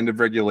 at the end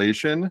of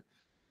regulation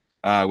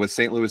with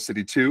St. Louis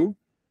City 2,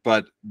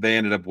 but they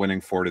ended up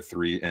winning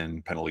 4-3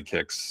 in penalty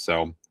kicks.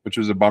 So, which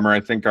was a bummer. I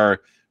think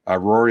our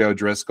Rory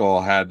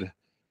O'Driscoll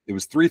it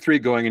was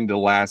 3-3 going into the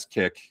last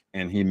kick,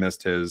 and he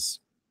missed his,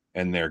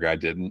 and their guy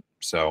didn't.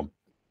 So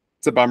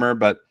it's a bummer,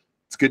 but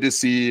it's good to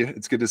see.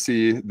 It's good to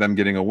see them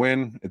getting a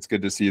win. It's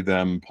good to see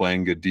them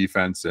playing good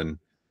defense, and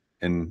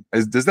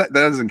that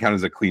doesn't count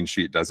as a clean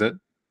sheet, does it?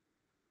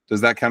 Does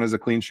that count as a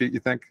clean sheet,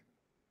 you think?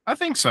 I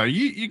think so.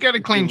 You get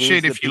a clean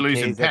sheet if you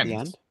lose in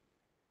pens.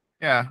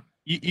 Yeah.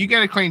 You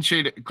get a clean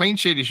sheet. A clean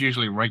sheet is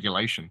usually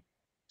regulation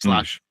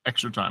 /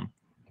 extra time.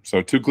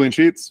 So 2 clean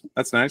sheets.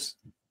 That's nice.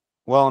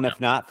 Well, and if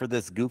not for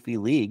this goofy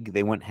league,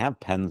 they wouldn't have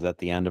pens at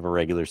the end of a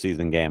regular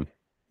season game.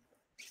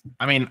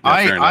 I mean,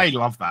 I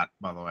love that,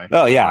 by the way.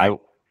 Oh, yeah. But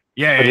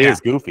it is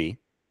goofy.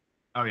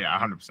 Oh, yeah,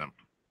 100%.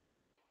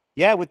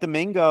 Yeah, with the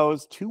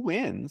Mingos, 2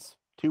 wins.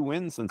 2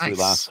 wins since we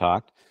last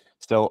talked.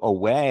 So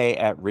away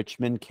at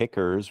Richmond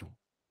Kickers,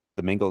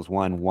 the Mingos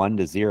won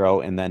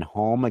 1-0, and then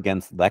home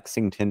against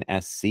Lexington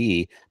SC,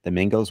 the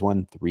Mingos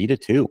won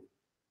 3-2.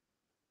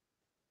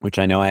 Which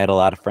I know I had a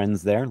lot of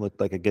friends there.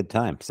 Looked like a good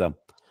time. So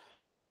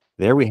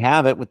there we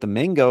have it with the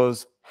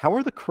Mingos. How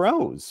are the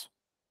Crows?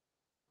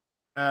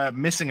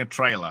 Missing a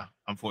trailer,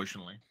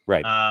 unfortunately.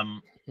 Right.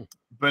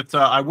 But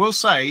I will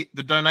say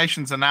the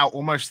donations are now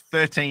almost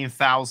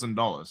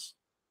 $13,000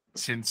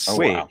 since. Oh,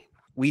 wait. Wow.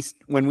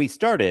 When we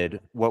started,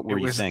 what were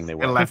you saying they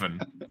were? 11.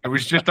 It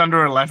was just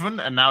under 11,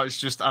 and now it's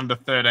just under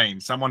 13.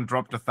 Someone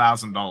dropped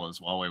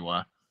 $1,000 while we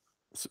were.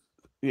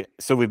 Yeah,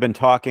 so we've been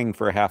talking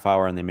for a half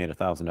hour and they made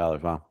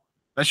 $1,000. Wow.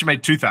 They should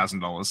make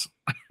 $2,000.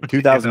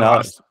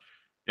 $2,000.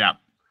 Yeah.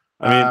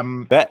 I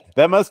mean,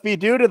 that must be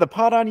due to the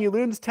Pot on You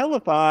Loons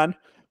telethon.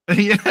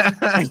 Yeah.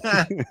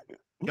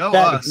 Go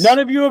That us. none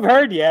of you have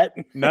heard yet.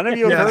 None of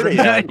you have heard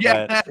it yet.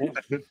 Yeah.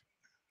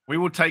 We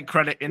will take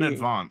credit in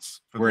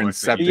advance. For We're the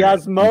incepting The it.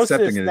 osmosis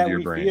Incepting it that into your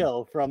we brain.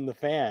 feel from the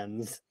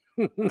fans.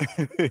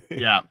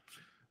 Yeah.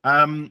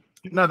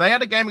 No, they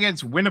had a game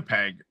against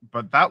Winnipeg,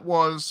 but that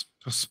was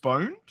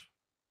postponed.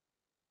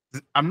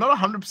 I'm not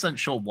 100%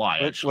 sure why.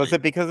 Actually, Was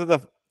it because of the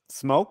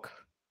smoke?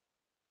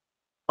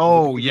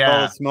 Oh All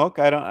yeah, the smoke.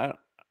 I don't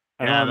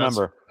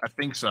remember. I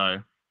think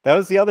so. That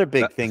was the other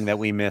big thing that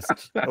we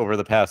missed over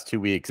the past 2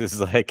 weeks. Is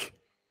like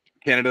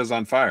Canada's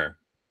on fire.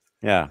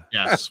 Yeah.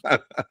 Yes.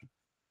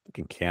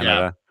 Fucking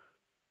Canada.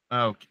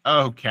 Oh,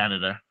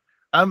 Canada.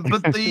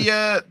 But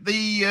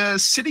the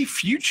City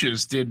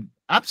Futures did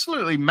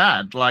absolutely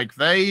mad. Like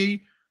the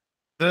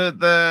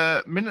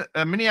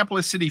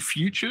Minneapolis City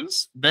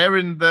Futures, they're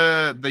in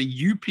the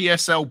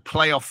UPSL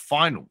playoff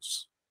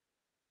finals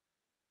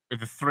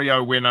with a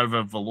 3-0 win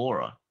over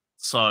Valora.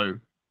 So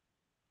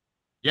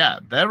yeah,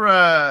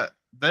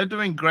 they're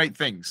doing great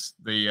things,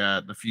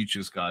 the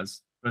Futures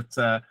guys.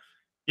 But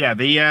yeah,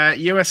 the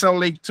USL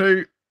League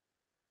 2,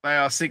 they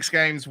are 6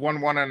 games,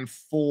 1-1 and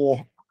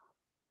 4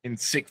 in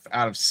 6th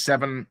out of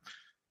 7.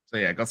 So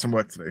yeah, got some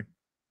work to do.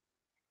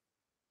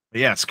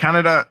 But yes,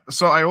 Canada.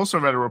 So I also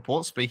read a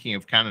report, speaking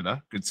of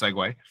Canada, good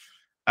segue,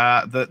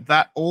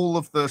 that all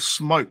of the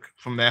smoke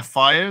from their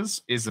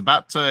fires is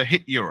about to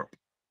hit Europe.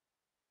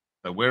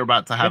 So we're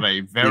about to have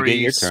a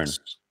very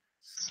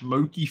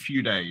smoky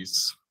few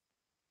days.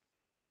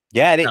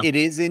 Yeah, it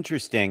is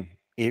interesting.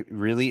 It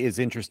really is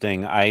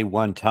interesting. I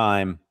one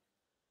time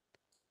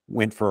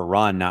went for a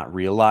run, not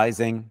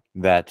realizing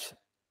that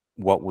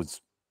what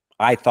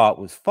I thought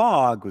was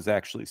fog was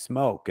actually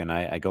smoke. And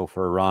I go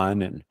for a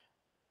run and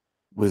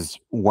was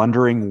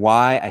wondering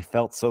why I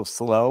felt so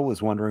slow,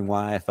 was wondering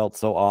why I felt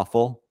so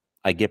awful.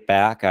 I get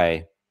back,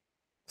 I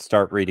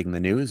start reading the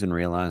news and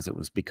realize it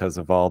was because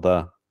of all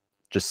the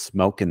just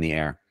smoke in the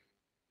air.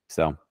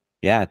 So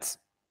yeah, it's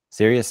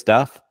serious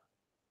stuff.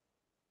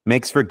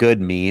 Makes for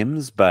good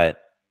memes,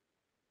 but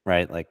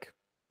right, like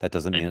that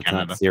doesn't mean it's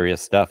not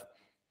serious stuff.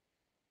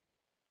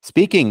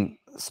 Speaking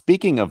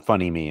of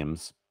funny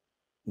memes,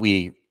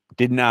 we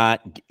did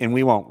not, and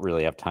we won't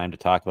really have time to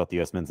talk about the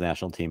U.S. men's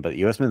national team, but the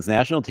U.S. men's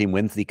national team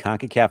wins the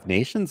CONCACAF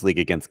Nations League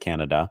against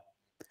Canada.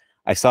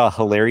 I saw a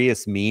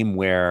hilarious meme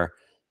where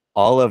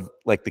all of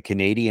like the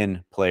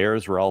Canadian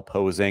players were all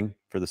posing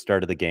for the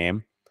start of the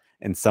game,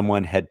 and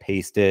someone had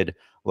pasted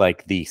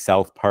like the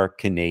South Park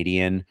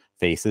Canadian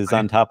faces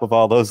on top of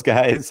all those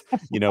guys,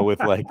 you know, with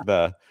like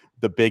the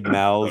big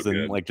mouths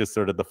and like just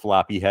sort of the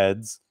floppy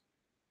heads.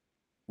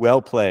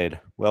 Well played.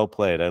 Well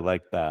played. I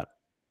like that.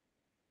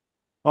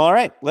 All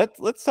right,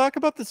 let's talk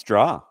about this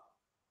draw.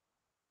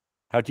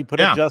 How'd you put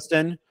it,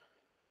 Justin?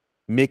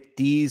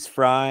 McD's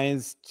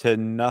fries to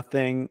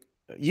nothing.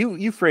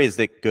 You phrased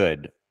it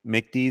good.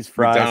 McD's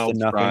fries McDonald's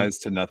to nothing. Fries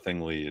to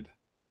nothing lead.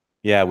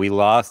 Yeah, we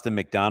lost a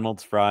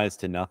McDonald's fries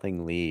to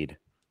nothing lead.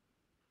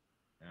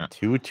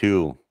 2-2.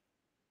 You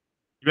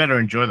better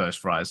enjoy those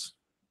fries.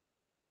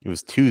 It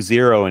was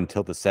 2-0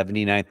 until the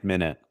 79th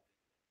minute,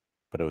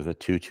 but it was a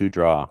 2-2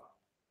 draw.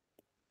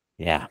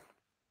 Yeah.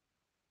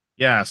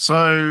 Yeah,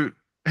 so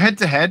head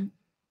to head,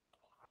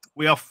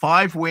 we are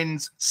 5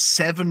 wins,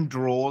 7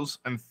 draws,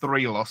 and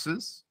 3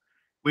 losses.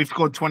 We've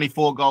scored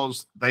 24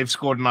 goals. They've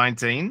scored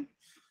 19.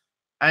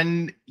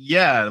 And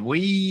yeah,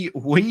 we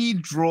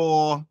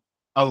draw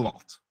a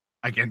lot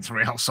against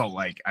Real Salt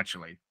Lake,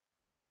 actually.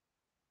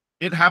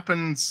 It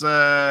happens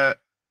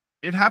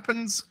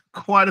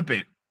quite a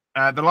bit.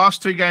 The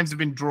last 2 games have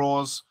been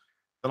draws.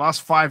 The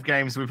last 5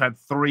 games, we've had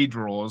 3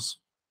 draws.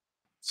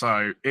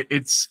 So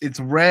it's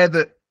rare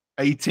that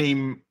any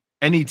team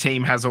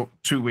has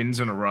 2 wins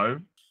in a row.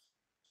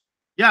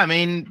 Yeah, I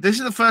mean, this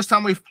is the first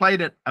time we've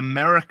played at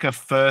America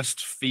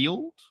First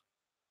Field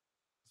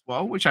as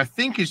well, which I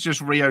think is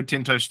just Rio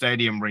Tinto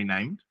Stadium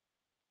renamed.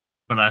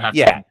 But I'd have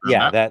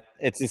to that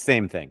it's the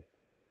same thing.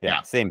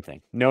 Yeah, same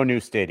thing. No new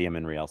stadium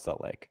in Real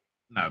Salt Lake.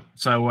 No,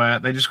 so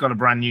they just got a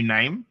brand new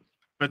name.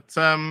 But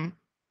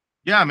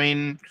yeah, I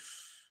mean,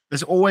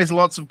 there's always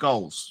lots of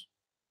goals.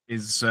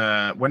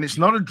 When it's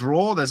not a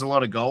draw, there's a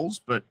lot of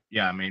goals. But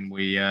yeah, I mean,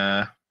 we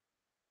had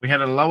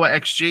a lower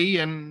XG,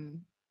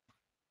 and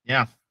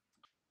yeah,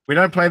 we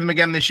don't play them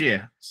again this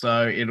year,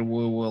 so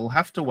we'll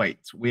have to wait.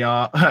 We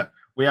are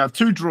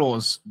 2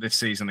 draws this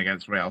season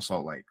against Real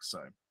Salt Lake.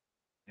 So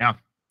yeah.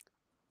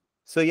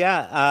 So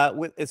yeah,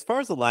 as far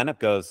as the lineup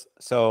goes,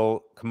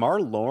 so Kamar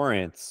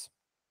Lawrence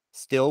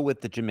still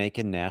with the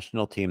Jamaican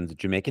national team. The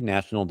Jamaican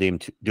national team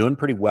doing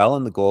pretty well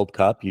in the Gold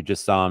Cup. You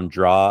just saw him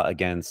draw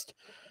against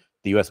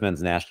the U.S.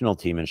 men's national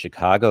team in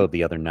Chicago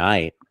the other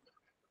night.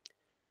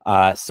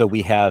 So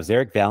we have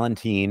Zarek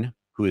Valentine,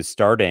 who is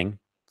starting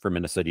for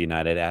Minnesota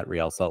United at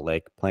Real Salt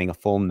Lake, playing a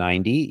full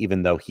 90,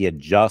 even though he had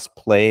just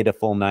played a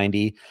full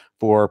 90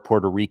 for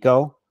Puerto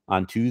Rico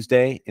on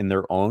Tuesday in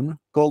their own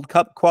Gold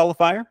Cup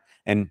qualifier.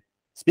 And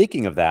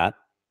Speaking of that,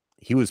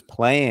 he was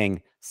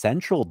playing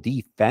central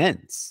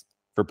defense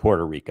for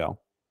Puerto Rico.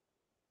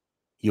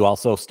 You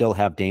also still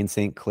have Dane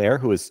St. Clair,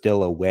 who is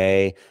still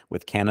away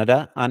with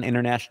Canada on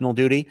international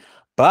duty,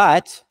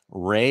 but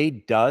Ray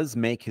does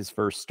make his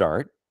first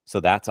start, so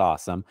that's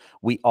awesome.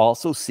 We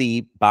also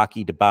see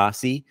Baki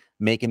Dabasi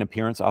make an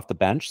appearance off the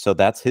bench, so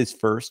that's his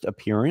first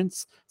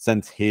appearance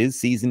since his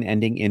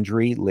season-ending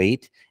injury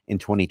late in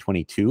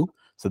 2022,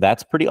 so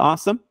that's pretty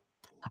awesome.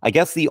 I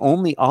guess the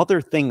only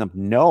other thing of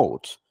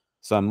note,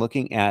 so I'm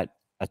looking at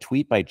a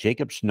tweet by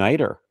Jacob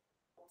Schneider.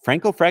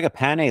 Franco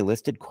Fragapane,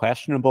 listed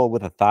questionable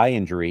with a thigh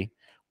injury,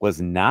 was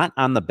not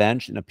on the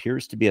bench and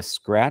appears to be a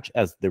scratch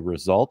as the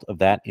result of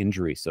that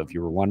injury. So if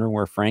you were wondering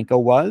where Franco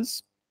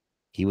was,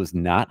 he was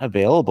not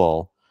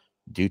available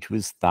due to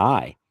his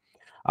thigh.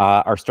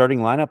 Our starting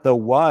lineup, though,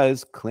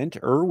 was Clint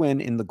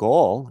Irwin in the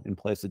goal in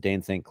place of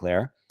Dane St.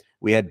 Clair.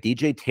 We had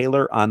DJ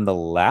Taylor on the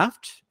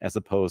left as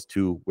opposed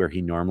to where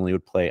he normally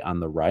would play on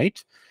the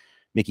right.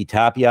 Mickey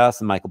Tapias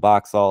and Michael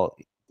Boxall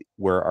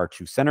were our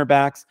two center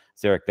backs.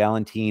 Zarek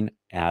Valentin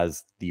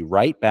as the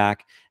right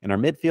back. In our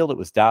midfield, it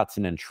was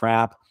Dotson and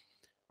Trapp.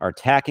 Our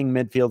attacking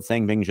midfield,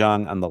 Sang Bing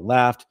Zhang on the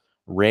left,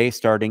 Ray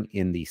starting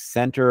in the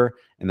center,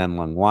 and then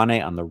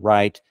Lengwane on the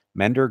right,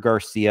 Mender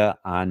Garcia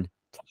on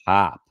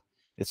top.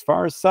 As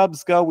far as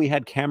subs go, we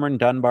had Cameron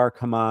Dunbar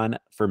come on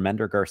for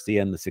Mender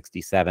Garcia in the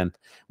 67th.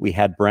 We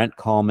had Brent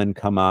Coleman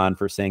come on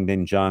for Sang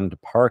Bing Zhang to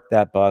park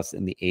that bus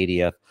in the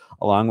 80th,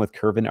 along with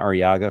Kervin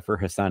Arriaga for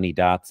Hassani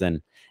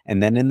Dotson.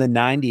 And then in the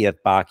 90th,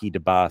 Baki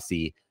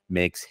Dabasi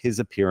makes his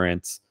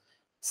appearance,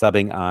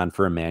 subbing on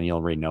for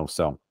Emmanuel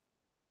Reynoso.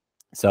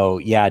 So,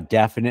 yeah,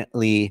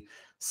 definitely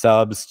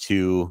subs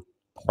to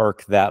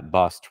park that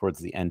bus towards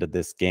the end of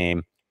this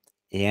game,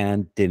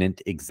 and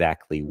didn't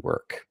exactly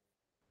work.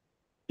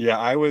 Yeah,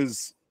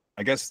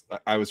 I guess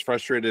I was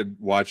frustrated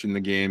watching the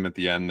game at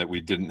the end that we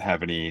didn't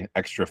have any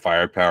extra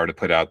firepower to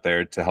put out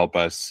there to help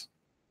us.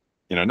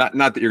 Not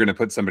that you're going to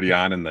put somebody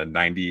on in the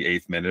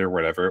 98th minute or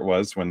whatever it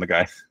was when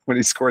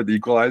he scored the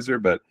equalizer,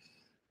 but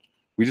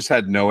we just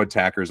had no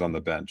attackers on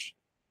the bench.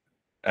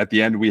 At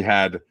the end, we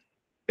had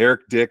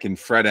Eric Dick and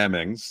Fred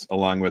Emmings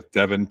along with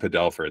Devin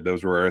Padelford.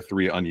 Those were our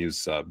three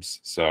unused subs.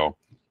 So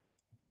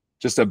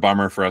just a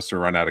bummer for us to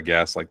run out of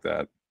gas like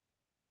that.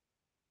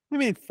 I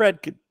mean, Fred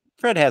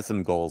has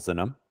some goals in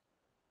him.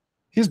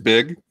 He's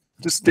big.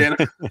 Just stand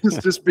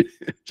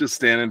just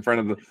stand in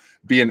front of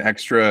be an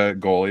extra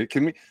goalie.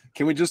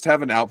 Can we just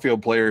have an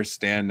outfield player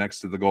stand next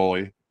to the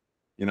goalie?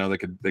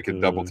 They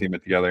could double team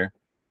it together.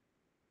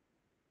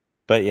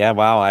 But yeah,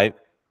 wow,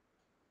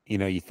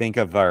 you think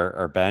of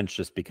our bench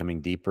just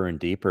becoming deeper and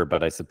deeper,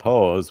 but I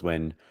suppose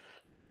when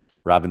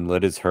Robin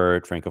Litt is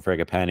hurt, Franco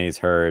Fragapane is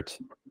hurt,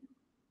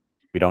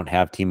 we don't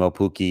have Timo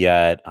Pukki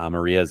yet,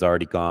 Maria is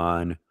already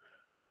gone.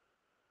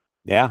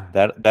 Yeah,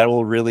 that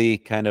will really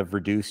kind of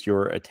reduce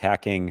your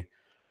attacking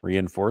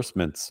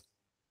reinforcements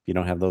if you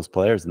don't have those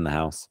players in the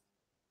house.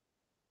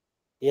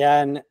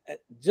 Yeah, and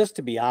just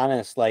to be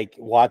honest, like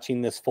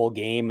watching this full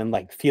game and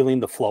like feeling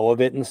the flow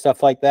of it and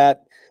stuff like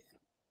that,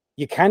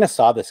 you kind of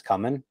saw this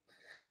coming.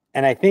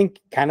 And I think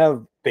kind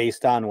of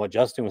based on what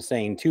Justin was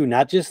saying too,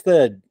 not just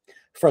the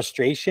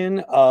frustration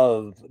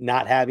of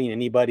not having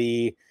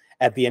anybody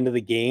at the end of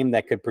the game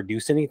that could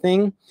produce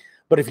anything,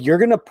 but if you're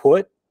going to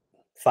put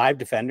 5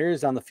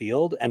 defenders on the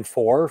field and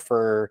 4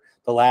 for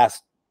the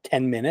last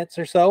 10 minutes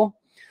or so,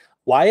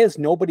 why is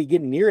nobody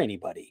getting near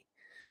anybody?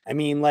 I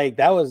mean, like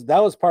that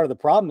was part of the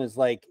problem is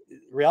like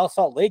Real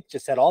Salt Lake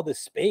just had all this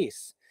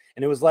space,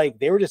 and it was like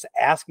they were just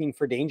asking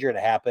for danger to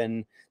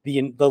happen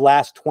the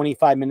last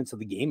 25 minutes of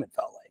the game, it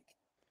felt like.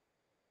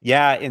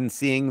 Yeah, and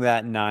seeing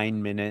that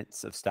 9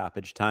 minutes of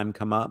stoppage time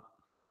come up,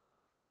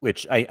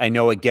 which I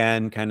know,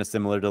 again, kind of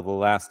similar to the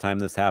last time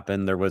this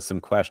happened, there was some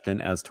question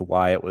as to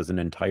why it was an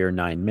entire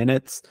 9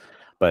 minutes,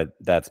 but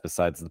that's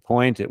besides the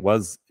point. It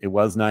was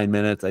 9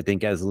 minutes. I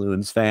think as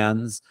Loons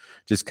fans,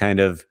 just kind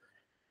of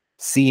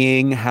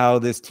seeing how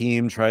this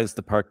team tries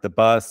to park the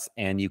bus,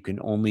 and you can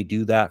only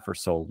do that for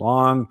so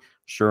long.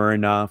 Sure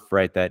enough,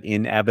 right, that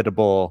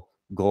inevitable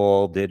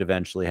goal did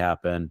eventually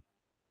happen.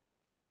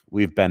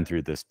 We've been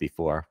through this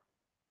before.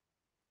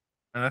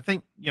 And I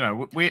think,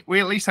 we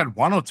at least had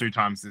 1 or 2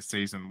 times this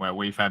season where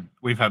we've had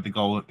the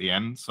goal at the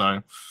end.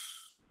 So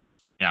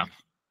yeah,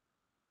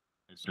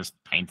 it's just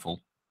painful.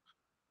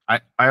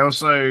 I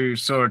also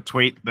saw a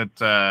tweet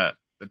that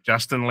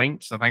Justin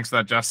linked. So thanks for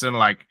that, Justin.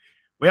 Like,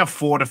 we have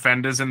 4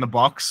 defenders in the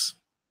box,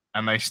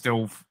 and they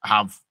still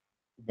have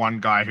 1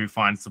 guy who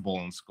finds the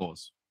ball and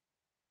scores.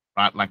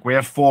 Right? Like, we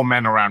have 4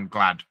 men around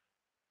Glad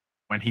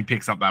when he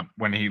picks up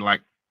when he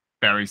like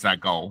buries that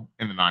goal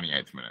in the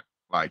 98th minute.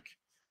 Like,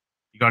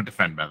 you got to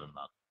defend better than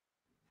that.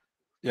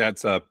 Yeah,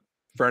 it's a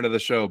friend of the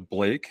show,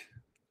 Blake,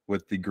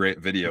 with the great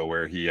video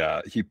where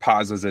he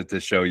pauses it to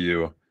show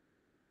you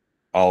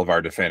all of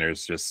our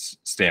defenders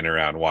just standing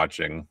around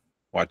watching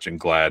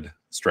Glad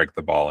strike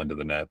the ball into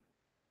the net.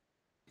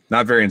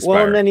 Not very inspiring.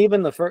 Well, and then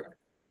even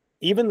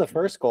the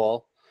first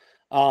goal,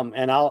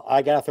 And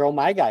I gotta throw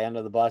my guy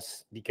under the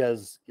bus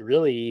because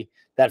really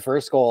that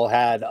first goal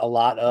had a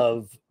lot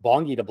of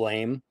Bongi to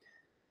blame.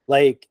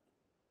 Like,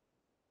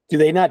 do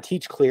they not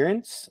teach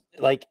clearance?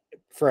 Like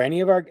for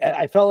any of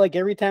I felt like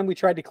every time we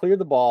tried to clear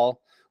the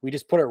ball, we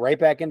just put it right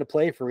back into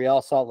play for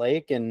Real Salt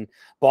Lake, and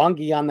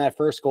Bongi on that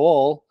first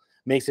goal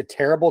makes a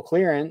terrible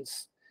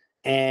clearance,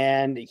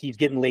 and he's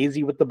getting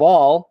lazy with the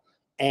ball,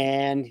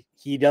 and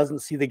he doesn't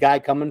see the guy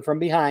coming from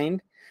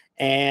behind,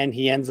 and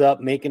he ends up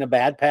making a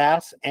bad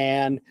pass,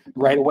 and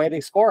right away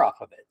they score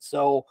off of it.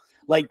 So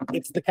like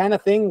it's the kind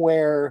of thing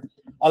where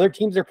other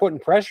teams are putting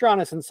pressure on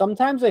us, and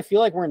sometimes I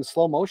feel like we're in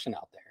slow motion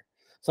out there.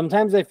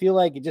 Sometimes I feel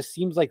like it just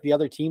seems like the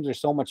other teams are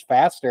so much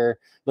faster.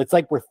 But it's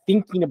like we're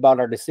thinking about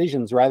our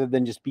decisions rather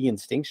than just be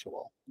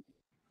instinctual.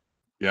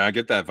 Yeah, I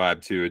get that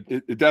vibe too.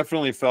 It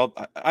definitely felt.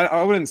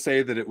 I wouldn't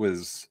say that it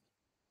was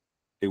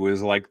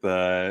like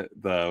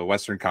the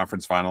Western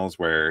Conference Finals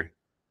where,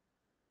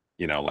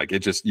 like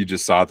you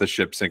just saw the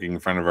ship sinking in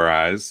front of our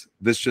eyes.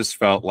 This just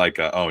felt like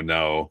oh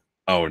no,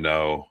 oh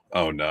no,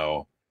 oh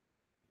no,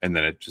 and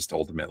then it just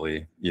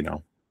ultimately,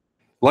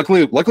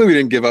 Luckily we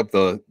didn't give up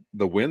the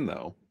win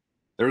though.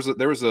 There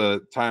was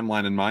a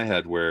timeline in my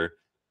head where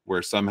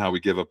somehow we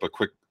give up a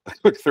quick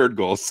third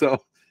goal.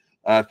 So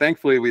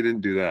thankfully we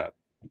didn't do that.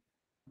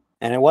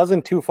 And it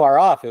wasn't too far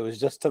off. It was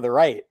just to the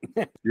right.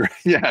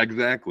 Yeah,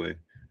 exactly.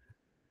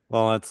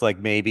 Well, it's like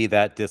maybe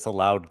that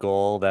disallowed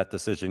goal, that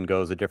decision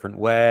goes a different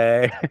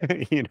way,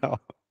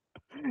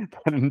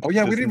 Oh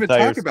yeah, we didn't even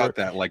talk about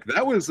that. Like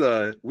that was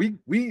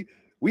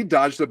we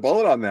dodged a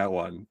bullet on that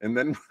one, and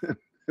then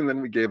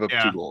we gave up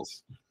 2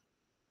 goals.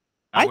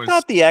 I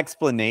thought the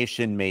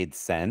explanation made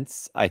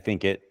sense. I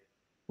think it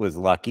was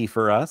lucky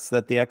for us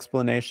that the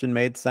explanation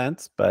made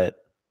sense,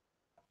 but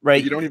right.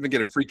 But you don't even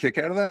get a free kick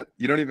out of that.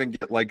 You don't even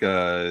get like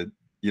a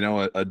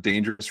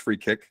dangerous free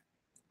kick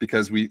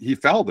because he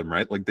fouled him,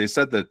 right? Like they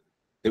said that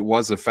it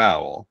was a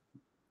foul.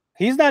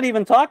 He's not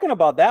even talking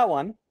about that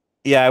one.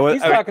 Yeah,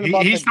 he's talking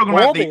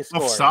about the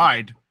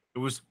offside. It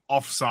was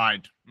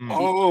offside.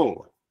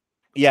 Oh,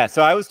 yeah.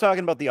 So I was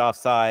talking about the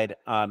offside.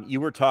 You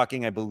were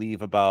talking, I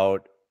believe,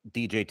 about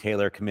DJ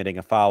Taylor committing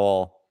a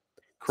foul.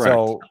 Correct.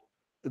 So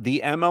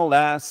the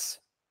MLS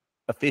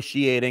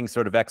officiating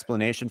sort of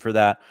explanation for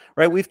that,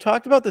 right? We've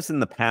talked about this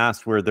in the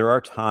past where there are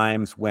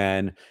times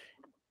when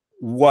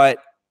what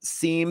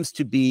seems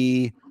to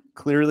be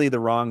clearly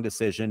the wrong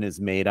decision is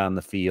made on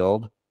the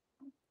field.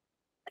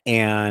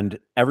 And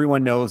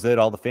everyone knows it.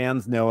 All the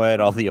fans know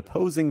it. All the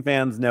opposing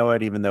fans know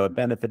it, even though it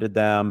benefited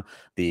them.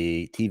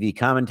 The TV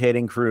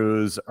commentating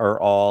crews are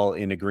all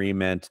in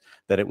agreement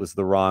that it was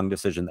the wrong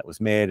decision that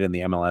was made, and the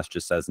MLS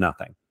just says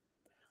nothing.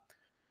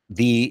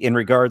 In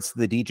regards to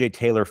the DJ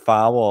Taylor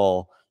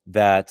foul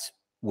that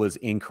was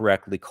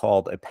incorrectly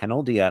called a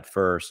penalty at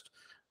first,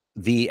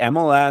 the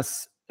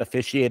MLS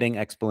officiating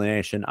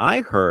explanation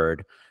I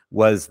heard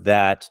was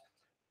that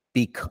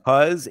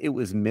because it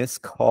was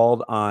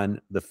miscalled on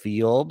the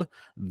field,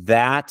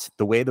 that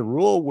the way the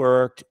rule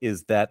worked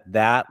is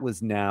that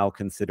was now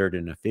considered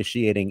an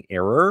officiating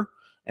error.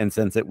 And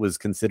since it was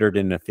considered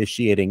an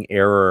officiating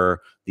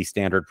error, the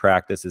standard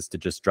practice is to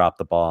just drop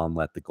the ball and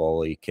let the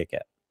goalie kick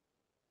it.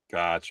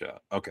 Gotcha.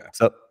 Okay.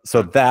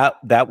 So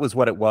that was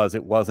what it was.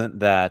 It wasn't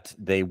that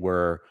they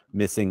were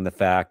missing the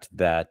fact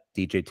that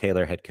DJ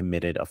Taylor had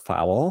committed a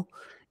foul.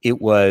 It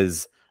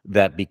was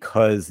that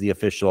because the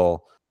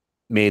official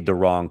made the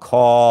wrong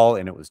call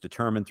and it was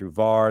determined through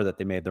VAR that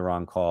they made the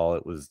wrong call,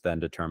 it was then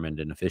determined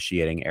an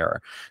officiating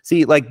error.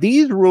 See, like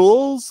these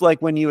rules,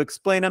 like when you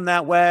explain them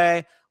that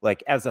way,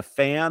 like as a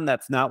fan,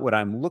 that's not what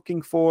I'm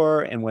looking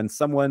for. And when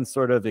someone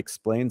sort of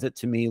explains it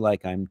to me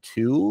like I'm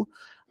 2,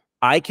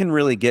 I can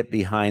really get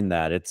behind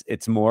that.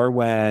 It's more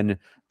when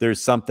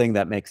there's something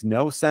that makes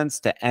no sense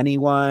to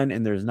anyone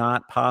and there's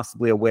not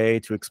possibly a way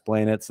to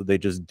explain it, so they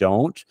just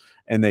don't,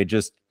 and they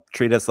just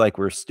treat us like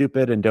we're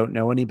stupid and don't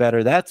know any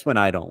better. That's when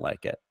I don't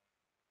like it.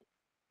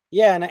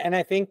 Yeah, and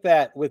I think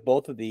that with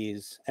both of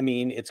these, I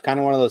mean, it's kind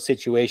of one of those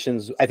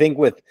situations. I think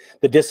with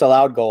the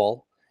disallowed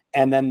goal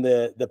and then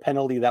the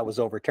penalty that was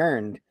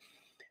overturned,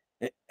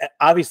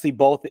 obviously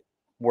both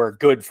were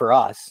good for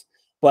us.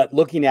 But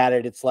looking at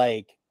it, it's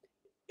like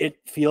it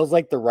feels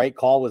like the right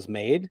call was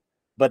made,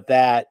 but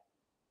that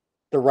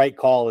the right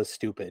call is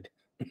stupid.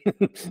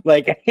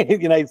 Like,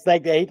 it's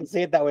like, I hate to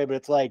say it that way, but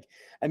it's like,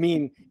 I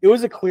mean, it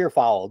was a clear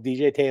foul.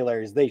 DJ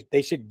Taylor's,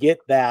 they should get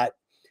that.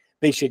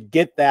 They should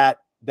get that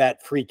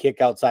free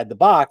kick outside the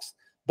box.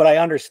 But I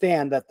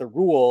understand that the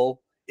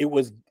rule, it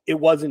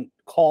wasn't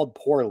called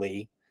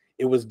poorly.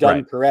 It was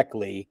done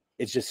correctly.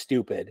 It's just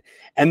stupid.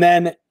 And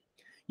then,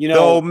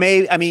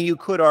 you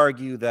could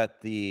argue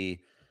that the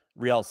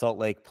Real Salt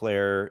Lake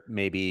player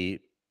maybe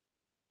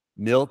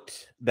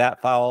milked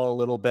that foul a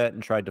little bit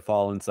and tried to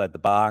fall inside the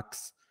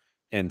box.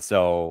 And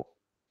so,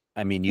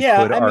 I mean, you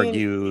could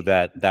argue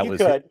that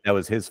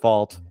was his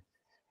fault.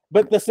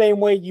 But the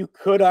same way you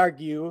could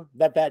argue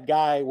that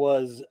guy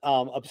was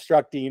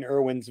obstructing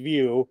Irwin's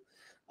view,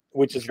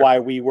 which is why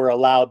we were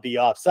allowed the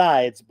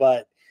offsides.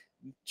 But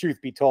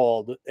truth be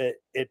told,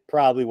 it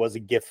probably was a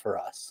gift for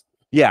us.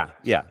 Yeah,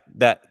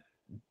 that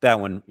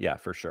one, yeah,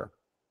 for sure.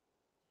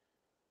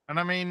 And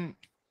I mean,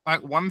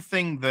 like one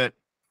thing that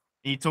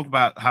you talk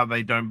about how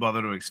they don't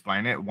bother to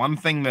explain it. One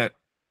thing that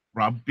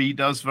rugby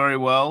does very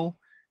well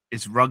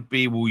is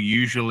rugby will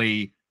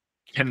usually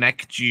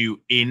connect you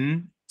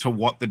in to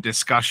what the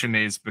discussion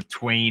is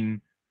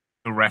between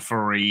the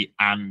referee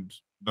and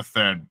the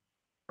third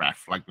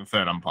ref, like the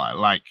third umpire,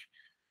 like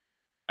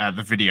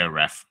the video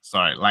ref.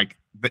 Sorry, like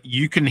that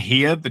you can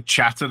hear the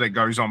chatter that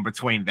goes on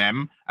between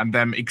them and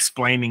them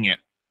explaining it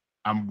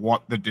and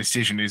what the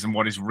decision is and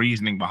what his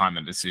reasoning behind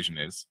the decision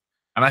is.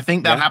 And I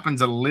think that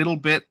happens a little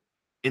bit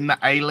in the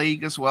A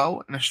League as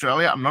well in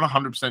Australia. I'm not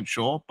 100%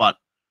 sure, but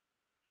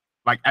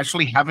like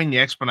actually having the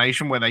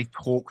explanation where they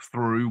talk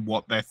through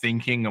what they're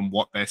thinking and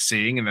what they're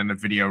seeing, and then the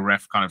video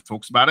ref kind of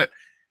talks about it,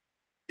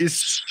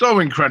 is so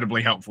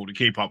incredibly helpful to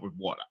keep up with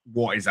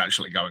what is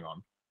actually going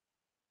on.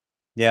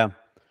 Yeah.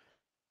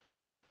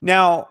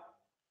 Now,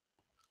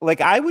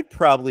 like I would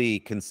probably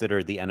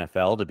consider the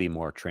NFL to be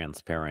more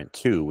transparent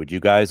too. Would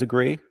you guys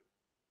agree?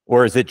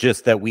 Or is it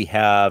just that the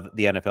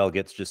NFL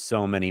gets just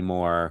so many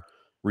more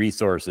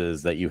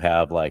resources that you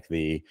have like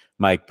the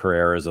Mike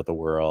Pereiras of the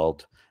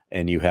world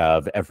and you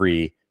have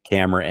every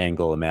camera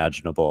angle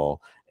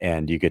imaginable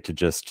and you get to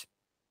just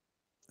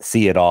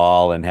see it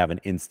all and have an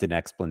instant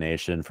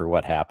explanation for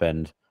what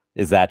happened?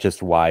 Is that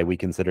just why we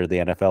consider the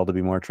NFL to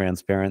be more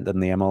transparent than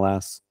the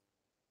MLS?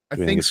 I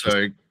think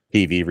so.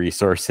 TV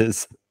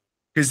resources.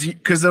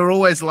 Because they're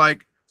always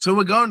like, so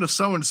we're going to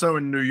so-and-so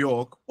in New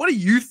York. What do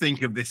you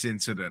think of this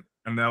incident?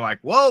 And they're like,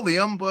 well, the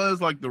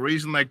umpires, like the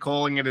reason they're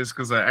calling it is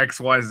because of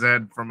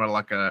XYZ from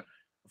a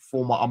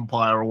former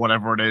umpire or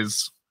whatever it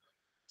is.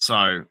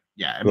 So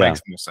yeah, it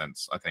makes more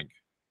sense, I think.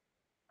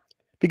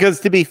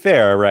 Because to be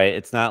fair, right,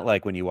 it's not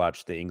like when you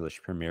watch the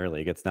English Premier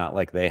League, it's not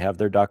like they have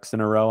their ducks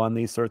in a row on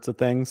these sorts of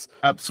things.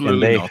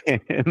 Absolutely not.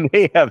 And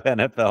they have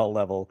NFL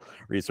level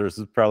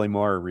resources, probably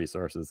more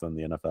resources than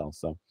the NFL.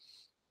 So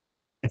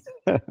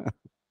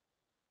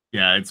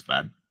yeah, it's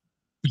bad.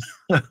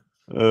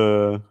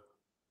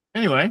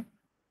 Anyway.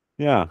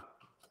 Yeah.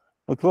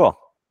 Well, cool.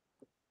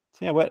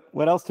 So yeah,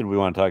 what else did we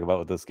want to talk about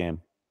with this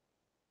game?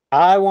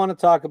 I want to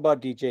talk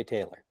about DJ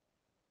Taylor.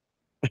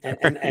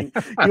 And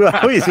you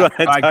always want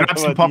to talk about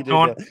some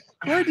popcorn.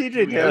 Poor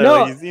DJ Taylor.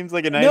 No, he seems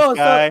like a nice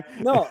guy.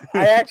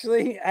 I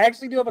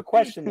actually do have a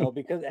question though,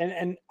 because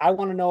and I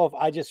want to know if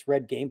I just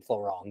read game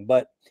flow wrong,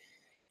 but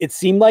it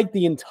seemed like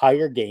the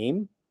entire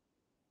game,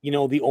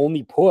 the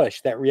only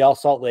push that Real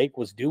Salt Lake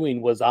was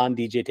doing was on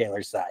DJ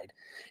Taylor's side.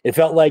 It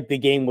felt like the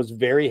game was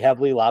very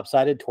heavily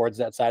lopsided towards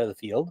that side of the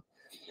field.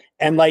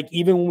 And like,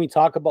 even when we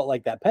talk about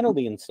like that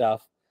penalty and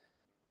stuff,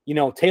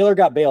 Taylor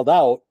got bailed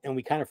out and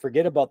we kind of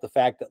forget about the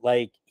fact that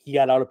like he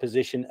got out of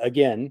position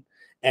again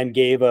and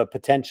gave a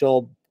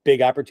potential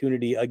big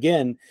opportunity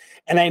again.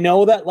 And I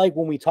know that like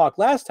when we talked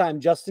last time,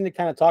 Justin had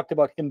kind of talked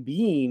about him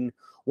being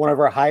one of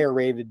our higher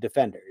rated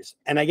defenders.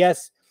 And I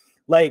guess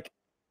like,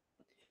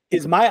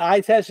 is my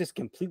eye test just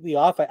completely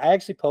off? I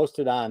actually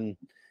posted on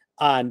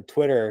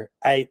Twitter.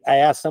 I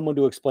asked someone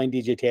to explain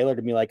DJ Taylor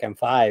to me like I'm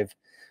 5.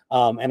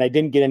 And I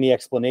didn't get any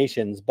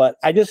explanations, but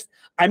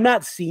I'm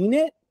not seeing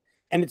it.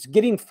 And it's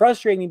getting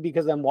frustrating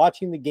because I'm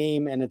watching the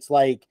game and it's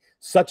like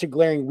such a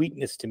glaring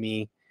weakness to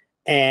me.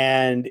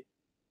 And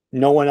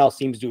no one else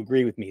seems to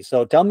agree with me.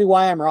 So tell me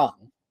why I'm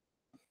wrong.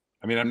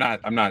 I mean, I'm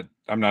not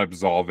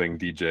absolving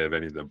DJ of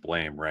any of the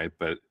blame, right?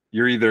 But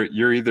you're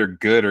either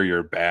good or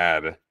you're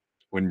bad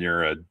when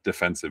you're a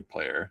defensive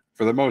player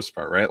for the most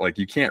part, right? Like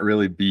you can't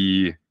really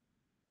be,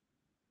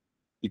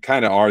 you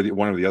kind of are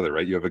one or the other,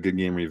 right? You have a good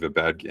game or you have a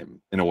bad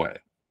game in a way.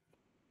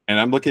 And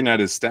I'm looking at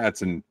his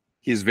stats and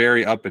he's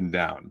very up and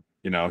down.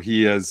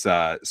 He is,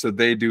 so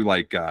they do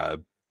like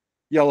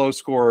yellow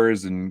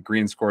scores and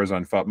green scores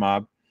on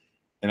FUTMob.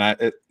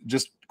 And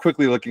just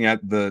quickly looking at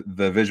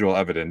the visual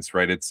evidence,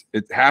 right? It's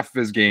half of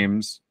his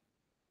games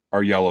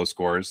are yellow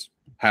scores,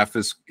 half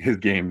his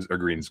games are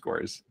green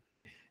scores.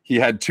 He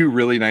had 2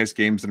 really nice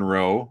games in a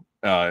row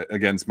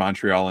against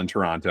Montreal and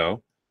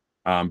Toronto,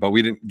 but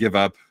we didn't give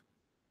up.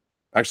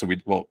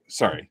 Actually,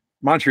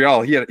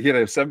 Montreal. He had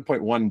a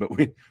 7.1, but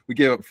we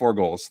gave up 4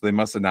 goals. So they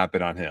must have not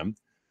been on him.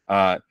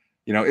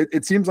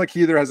 It seems like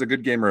he either has a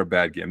good game or a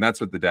bad game. That's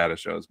what the data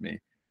shows me.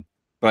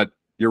 But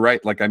you're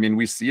right. Like, I mean,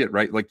 we see it,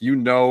 right? Like,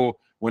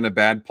 when a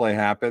bad play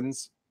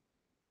happens,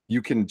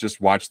 you can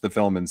just watch the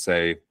film and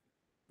say,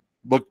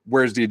 look,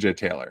 where's DJ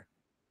Taylor?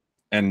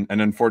 And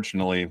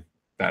unfortunately,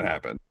 that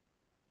happened.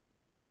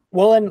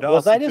 Well, and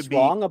was I just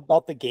wrong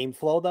about the game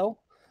flow, though?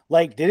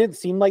 Like, did it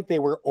seem like they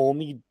were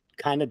only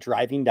kind of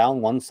driving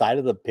down one side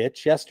of the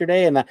pitch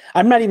yesterday? And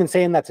I'm not even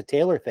saying that's a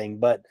Taylor thing,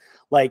 but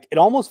like it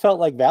almost felt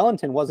like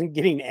Valentin wasn't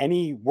getting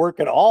any work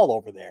at all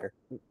over there.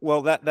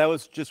 Well, that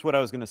was just what I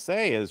was going to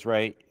say is,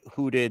 right,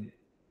 and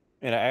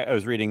I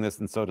was reading this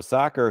in Soda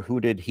Soccer, who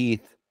did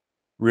Heath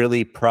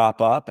really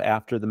prop up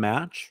after the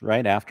match,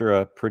 right? After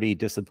a pretty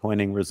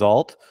disappointing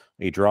result,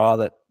 a draw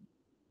that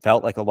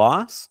felt like a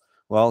loss.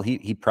 Well,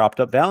 he propped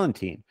up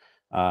Valentin.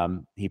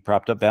 He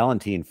propped up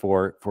Valentin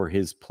for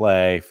his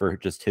play, for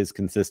just his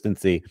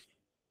consistency.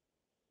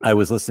 I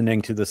was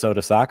listening to the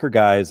Soda Soccer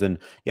guys, and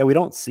yeah, we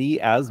don't see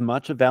as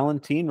much of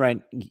Valentin,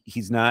 right?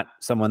 He's not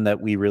someone that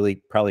we really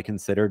probably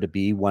consider to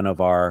be one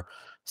of our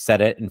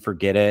set it and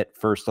forget it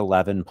first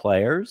 11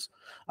 players.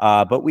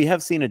 But we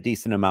have seen a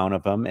decent amount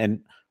of him,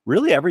 and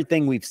really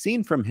everything we've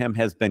seen from him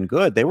has been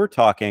good. They were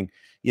talking,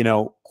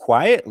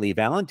 quietly,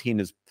 Valentin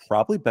has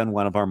probably been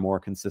one of our more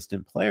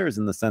consistent players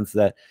in the sense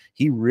that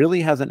he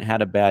really hasn't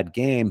had a bad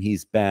game.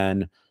 He's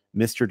been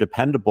Mr.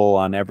 Dependable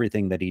on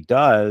everything that he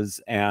does,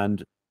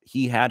 and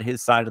he had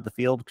his side of the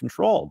field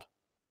controlled.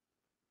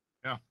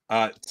 Yeah.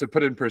 To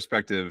put in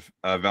perspective,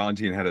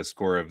 Valentin had a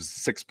score of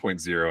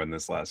 6.0 in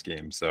this last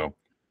game. So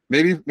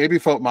maybe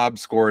Fault Mob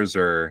scores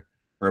are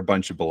a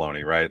bunch of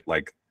baloney, right?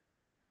 Like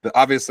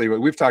obviously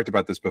we've talked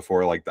about this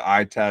before, like the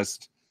eye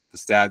test, the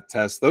stat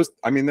test, those,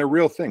 I mean, they're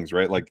real things,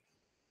 right? Like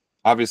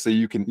obviously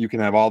you can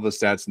have all the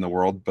stats in the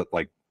world, but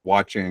like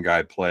watching a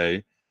guy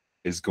play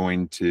is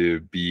going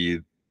to be,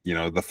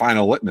 the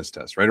final litmus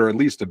test, right? Or at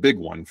least a big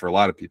one for a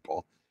lot of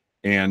people.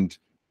 And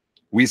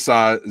we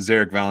saw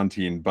Zarek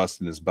Valentin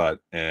busting his butt,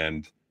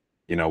 and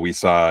we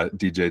saw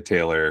DJ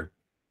Taylor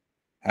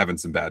having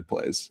some bad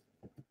plays.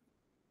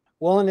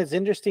 Well, and it's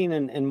interesting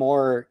and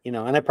more,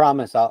 and I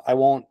promise I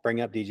won't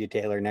bring up DJ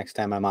Taylor next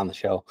time I'm on the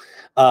show.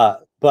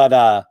 But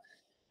I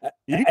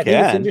think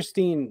it's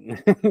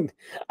interesting.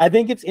 I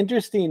think it's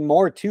interesting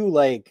more too,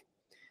 like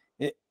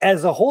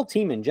as a whole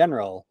team in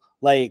general,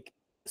 like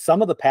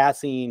some of the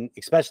passing,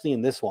 especially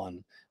in this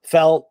one,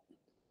 felt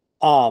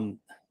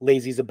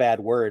lazy is a bad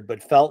word,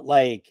 but felt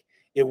like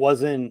it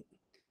wasn't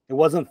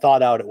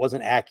thought out. It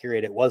wasn't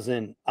accurate. It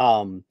wasn't,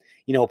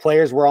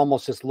 players were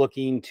almost just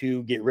looking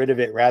to get rid of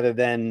it rather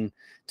than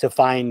to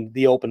find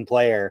the open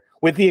player,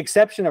 with the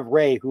exception of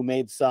Ray, who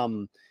made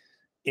some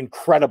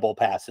incredible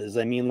passes.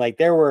 I mean, like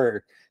there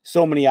were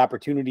so many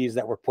opportunities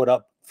that were put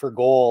up for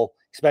goal,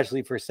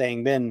 especially for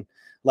Sangbin,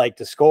 like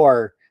to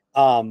score.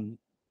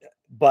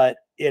 But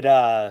it,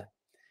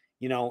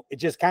 it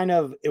just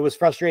it was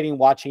frustrating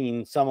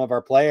watching some of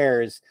our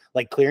players,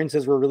 like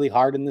clearances were really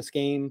hard in this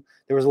game.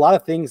 There was a lot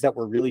of things that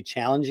were really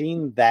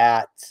challenging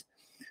that,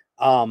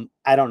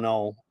 I don't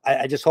know.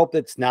 I just hope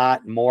it's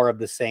not more of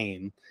the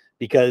same,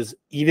 because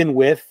even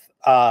with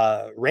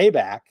Ray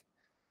back,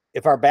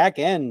 if our back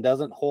end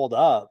doesn't hold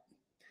up,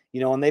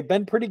 and they've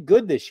been pretty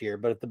good this year,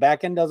 but if the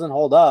back end doesn't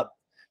hold up,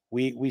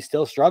 we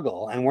still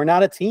struggle. And we're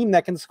not a team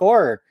that can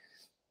score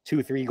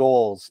 2-3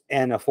 goals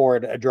and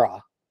afford a draw.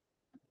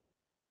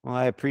 Well,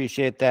 I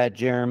appreciate that,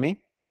 Jeremy.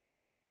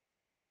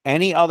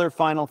 Any other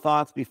final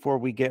thoughts before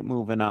we get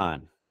moving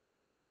on?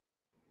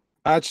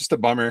 It's just a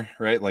bummer,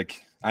 right?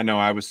 Like I know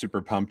I was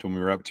super pumped when we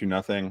were up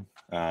 2-0.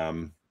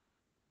 And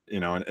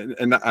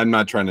I'm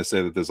not trying to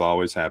say that this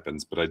always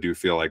happens, but I do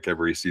feel like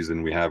every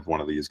season we have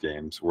one of these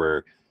games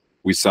where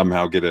we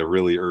somehow get a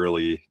really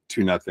early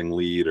 2-0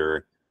 lead,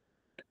 or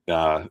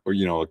a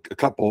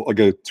couple, like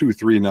a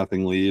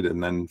 2-3-0 lead,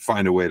 and then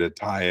find a way to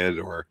tie it,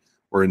 or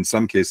in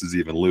some cases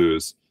even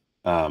lose.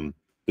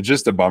 It's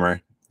just a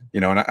bummer,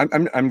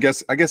 and I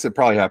guess it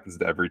probably happens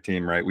to every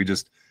team, right? We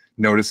just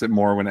notice it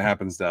more when it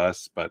happens to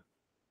us, but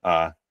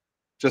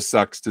just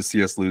sucks to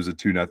see us lose a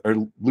 2-0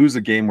 or lose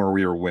a game where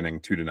we were winning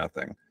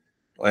 2-0,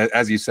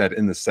 as you said,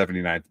 in the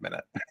 79th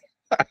minute.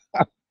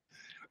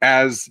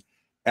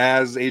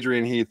 as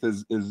Adrian Heath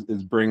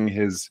is bringing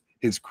his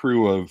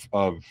crew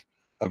of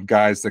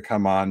guys to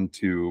come on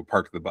to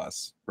park the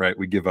bus, right?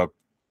 We give up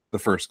the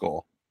first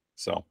goal,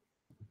 so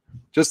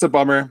just a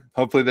bummer.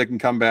 Hopefully they can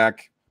come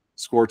back,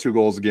 score 2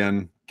 goals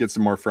again, get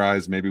some more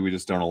fries. Maybe we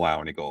just don't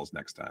allow any goals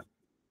next time.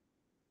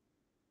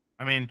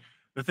 I mean,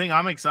 the thing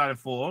I'm excited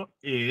for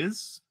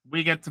is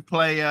we get to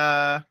play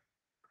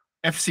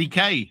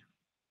FCK,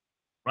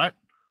 right?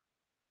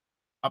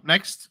 Up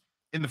next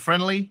in the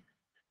friendly,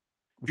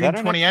 June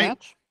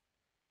 28th.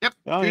 Yep,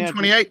 June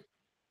 28th,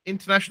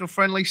 international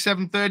friendly,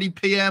 7:30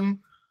 p.m.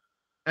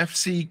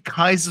 FC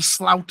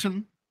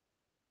Kaiserslautern.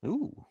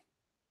 Ooh,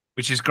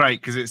 which is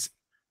great because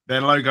their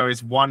logo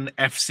is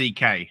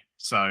 1FCK.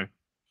 So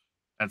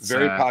that's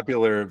very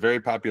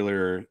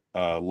popular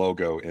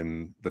logo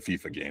in the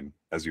FIFA game,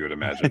 as you would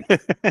imagine.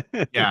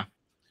 Yeah.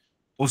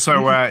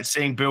 Also,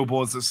 seeing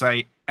billboards that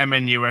say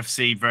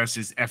MNUFC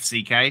versus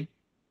FCK,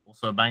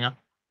 also a banger.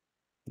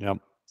 Yep.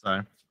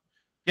 So,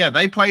 yeah,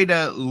 they played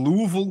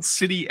Louisville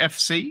City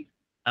FC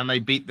and they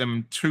beat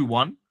them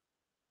 2-1.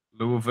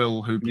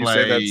 Louisville, who Can you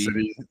say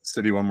that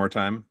city one more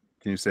time?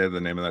 Can you say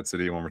the name of that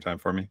city one more time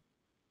for me?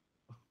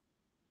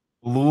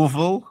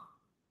 Louisville.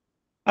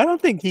 I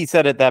don't think he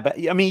said it that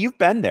bad. I mean, you've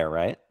been there,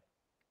 right?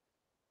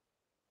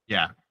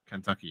 Yeah,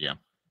 Kentucky. Yeah.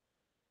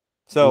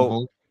 So,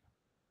 Louisville.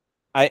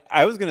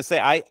 I was gonna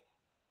say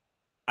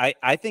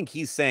I think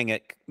he's saying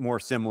it more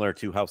similar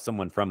to how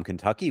someone from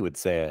Kentucky would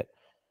say it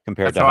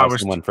compared to how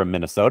someone from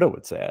Minnesota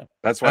would say it.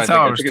 That's why I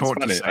think it's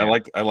funny.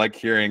 I like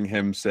hearing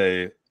him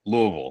say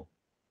Louisville.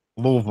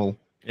 Louisville.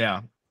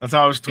 Yeah, that's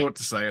how I was taught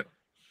to say it.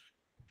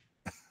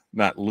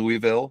 Not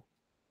Louisville.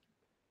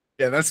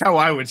 Yeah, that's how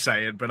I would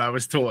say it, but I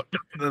was taught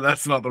that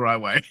that's not the right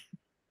way.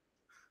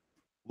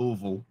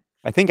 Louisville.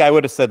 I think I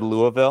would have said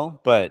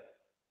Louisville, but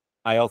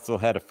I also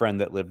had a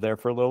friend that lived there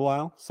for a little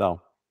while.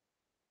 So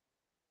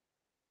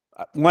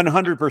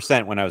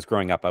 100% when I was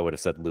growing up, I would have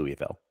said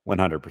Louisville.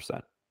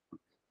 100%.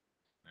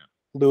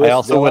 I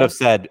also would have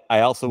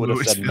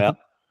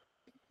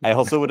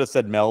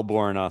said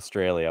Melbourne,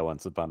 Australia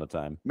once upon a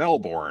time.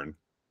 Melbourne.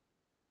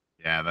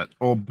 Yeah,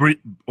 or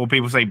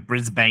people say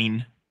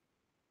Brisbane.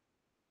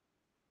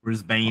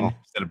 Brisbane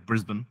instead of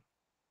Brisbane.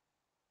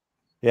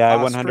 Yeah, I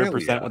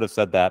 100% would have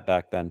said that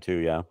back then too.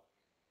 Yeah.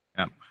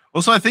 Yeah.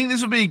 Also, I think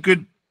this would be a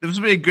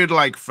good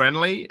like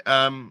friendly.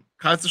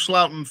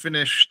 Kaiserslautern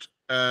finished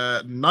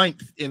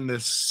 9th in the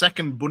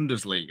second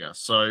Bundesliga,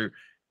 so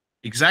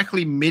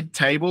exactly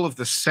mid-table of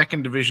the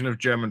second division of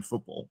German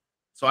football.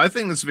 So I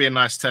think this would be a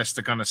nice test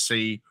to kind of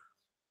see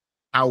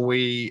how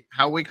we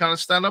kind of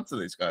stand up to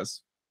these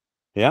guys.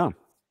 Yeah.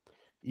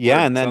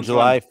 Yeah, and then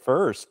July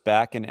 1st,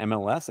 back in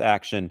MLS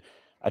action,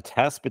 a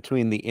test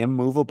between the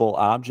immovable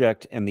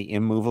object and the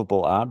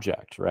immovable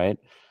object, right?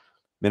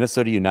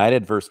 Minnesota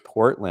United versus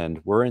Portland.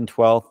 We're in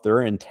 12th,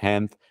 they're in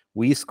 10th.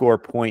 We score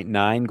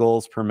 0.9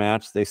 goals per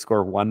match. They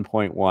score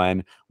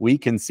 1.1. We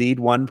concede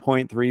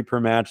 1.3 per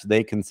match.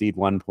 They concede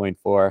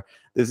 1.4.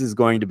 This is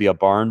going to be a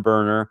barn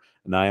burner,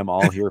 and I am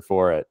all here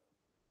for it.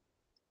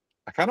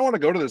 I kind of want to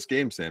go to this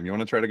game, Sam. You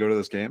want to try to go to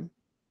this game?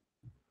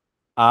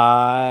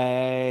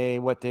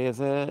 What day is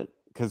it?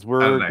 Because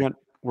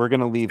we're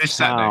gonna leave this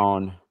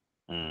town.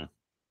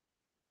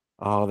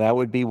 Oh, that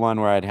would be one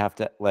where I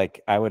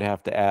would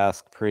have to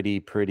ask pretty,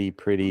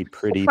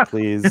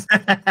 please.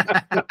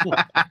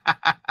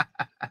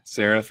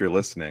 Sarah, if you're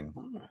listening,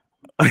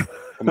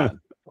 come on.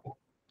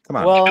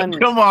 Well,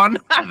 come on.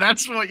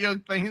 That's what you're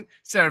thinking.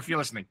 Sarah, if you're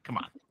listening, come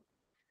on.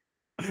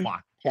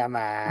 Come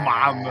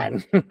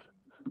on.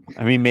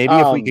 I mean, maybe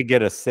if we could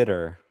get a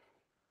sitter,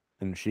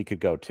 and she could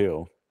go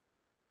too.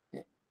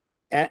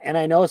 And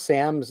I know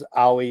Sam's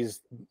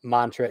always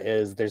mantra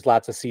is there's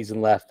lots of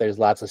season left.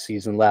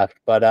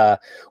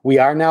 But we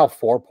are now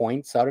 4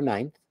 points out of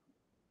 9th.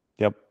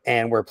 Yep.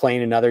 And we're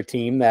playing another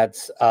team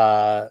that's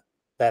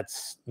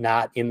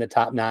not in the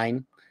top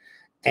 9.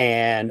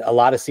 And a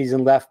lot of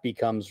season left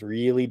becomes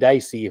really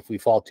dicey if we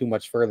fall too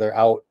much further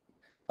out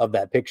of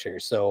that picture.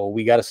 So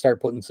we got to start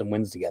putting some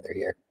wins together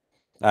here.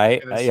 I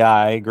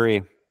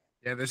agree.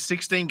 Yeah, there's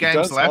 16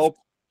 games left. Help.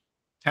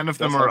 10 of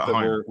them are at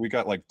home. We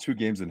got like 2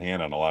 games in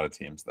hand on a lot of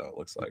teams, though, it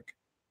looks like.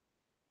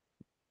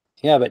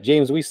 Yeah, but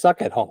James, we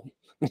suck at home.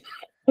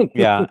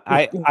 Yeah,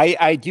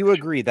 I do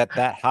agree that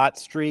hot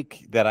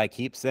streak that I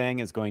keep saying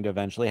is going to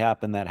eventually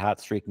happen. That hot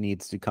streak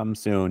needs to come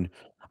soon.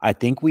 I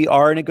think we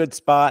are in a good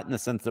spot in the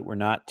sense that we're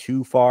not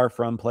too far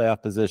from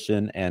playoff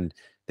position, and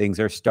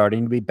things are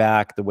starting to be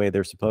back the way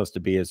they're supposed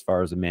to be as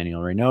far as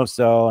Emmanuel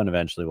Reynoso, and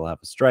eventually we'll have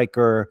a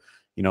striker,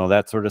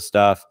 that sort of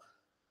stuff.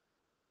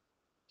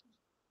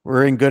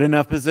 We're in good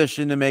enough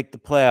position to make the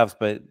playoffs,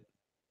 but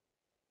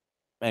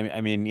I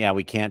mean, yeah,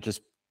 we can't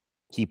just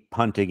keep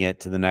punting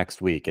it to the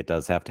next week. It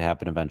does have to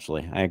happen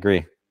eventually. I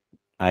agree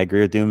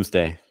with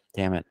Doomsday.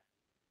 Damn it.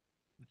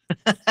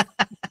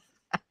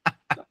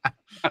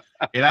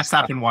 Yeah, that's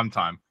happened one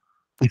time.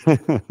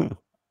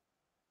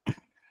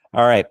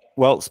 All right.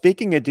 Well,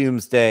 speaking of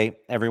Doomsday,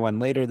 everyone,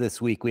 later this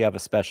week, we have a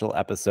special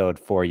episode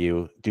for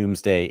you.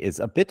 Doomsday is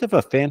a bit of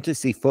a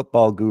fantasy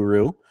football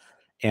guru,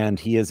 and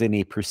he is in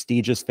a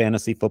prestigious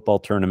fantasy football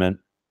tournament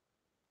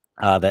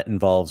that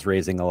involves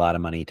raising a lot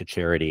of money to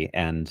charity.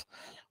 And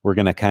we're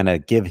going to kind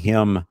of give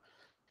him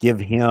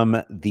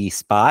the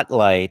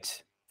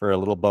spotlight for a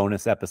little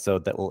bonus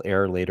episode that will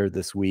air later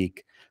this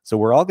week. So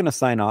we're all going to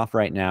sign off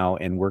right now,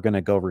 and we're going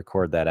to go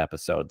record that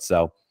episode.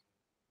 So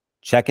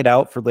check it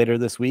out for later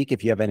this week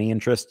if you have any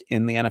interest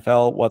in the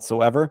NFL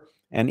whatsoever.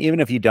 And even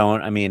if you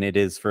don't, I mean, it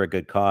is for a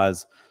good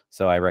cause.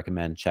 So I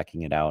recommend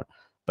checking it out.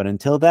 But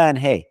until then,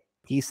 hey,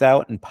 peace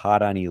out and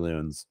pot on you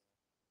loons.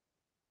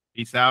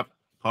 Peace out,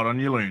 pot on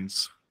you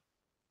loons.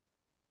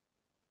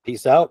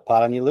 Peace out,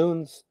 pot on you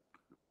loons.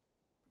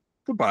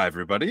 Goodbye,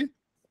 everybody.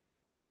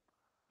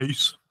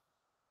 Peace.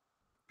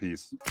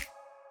 Peace.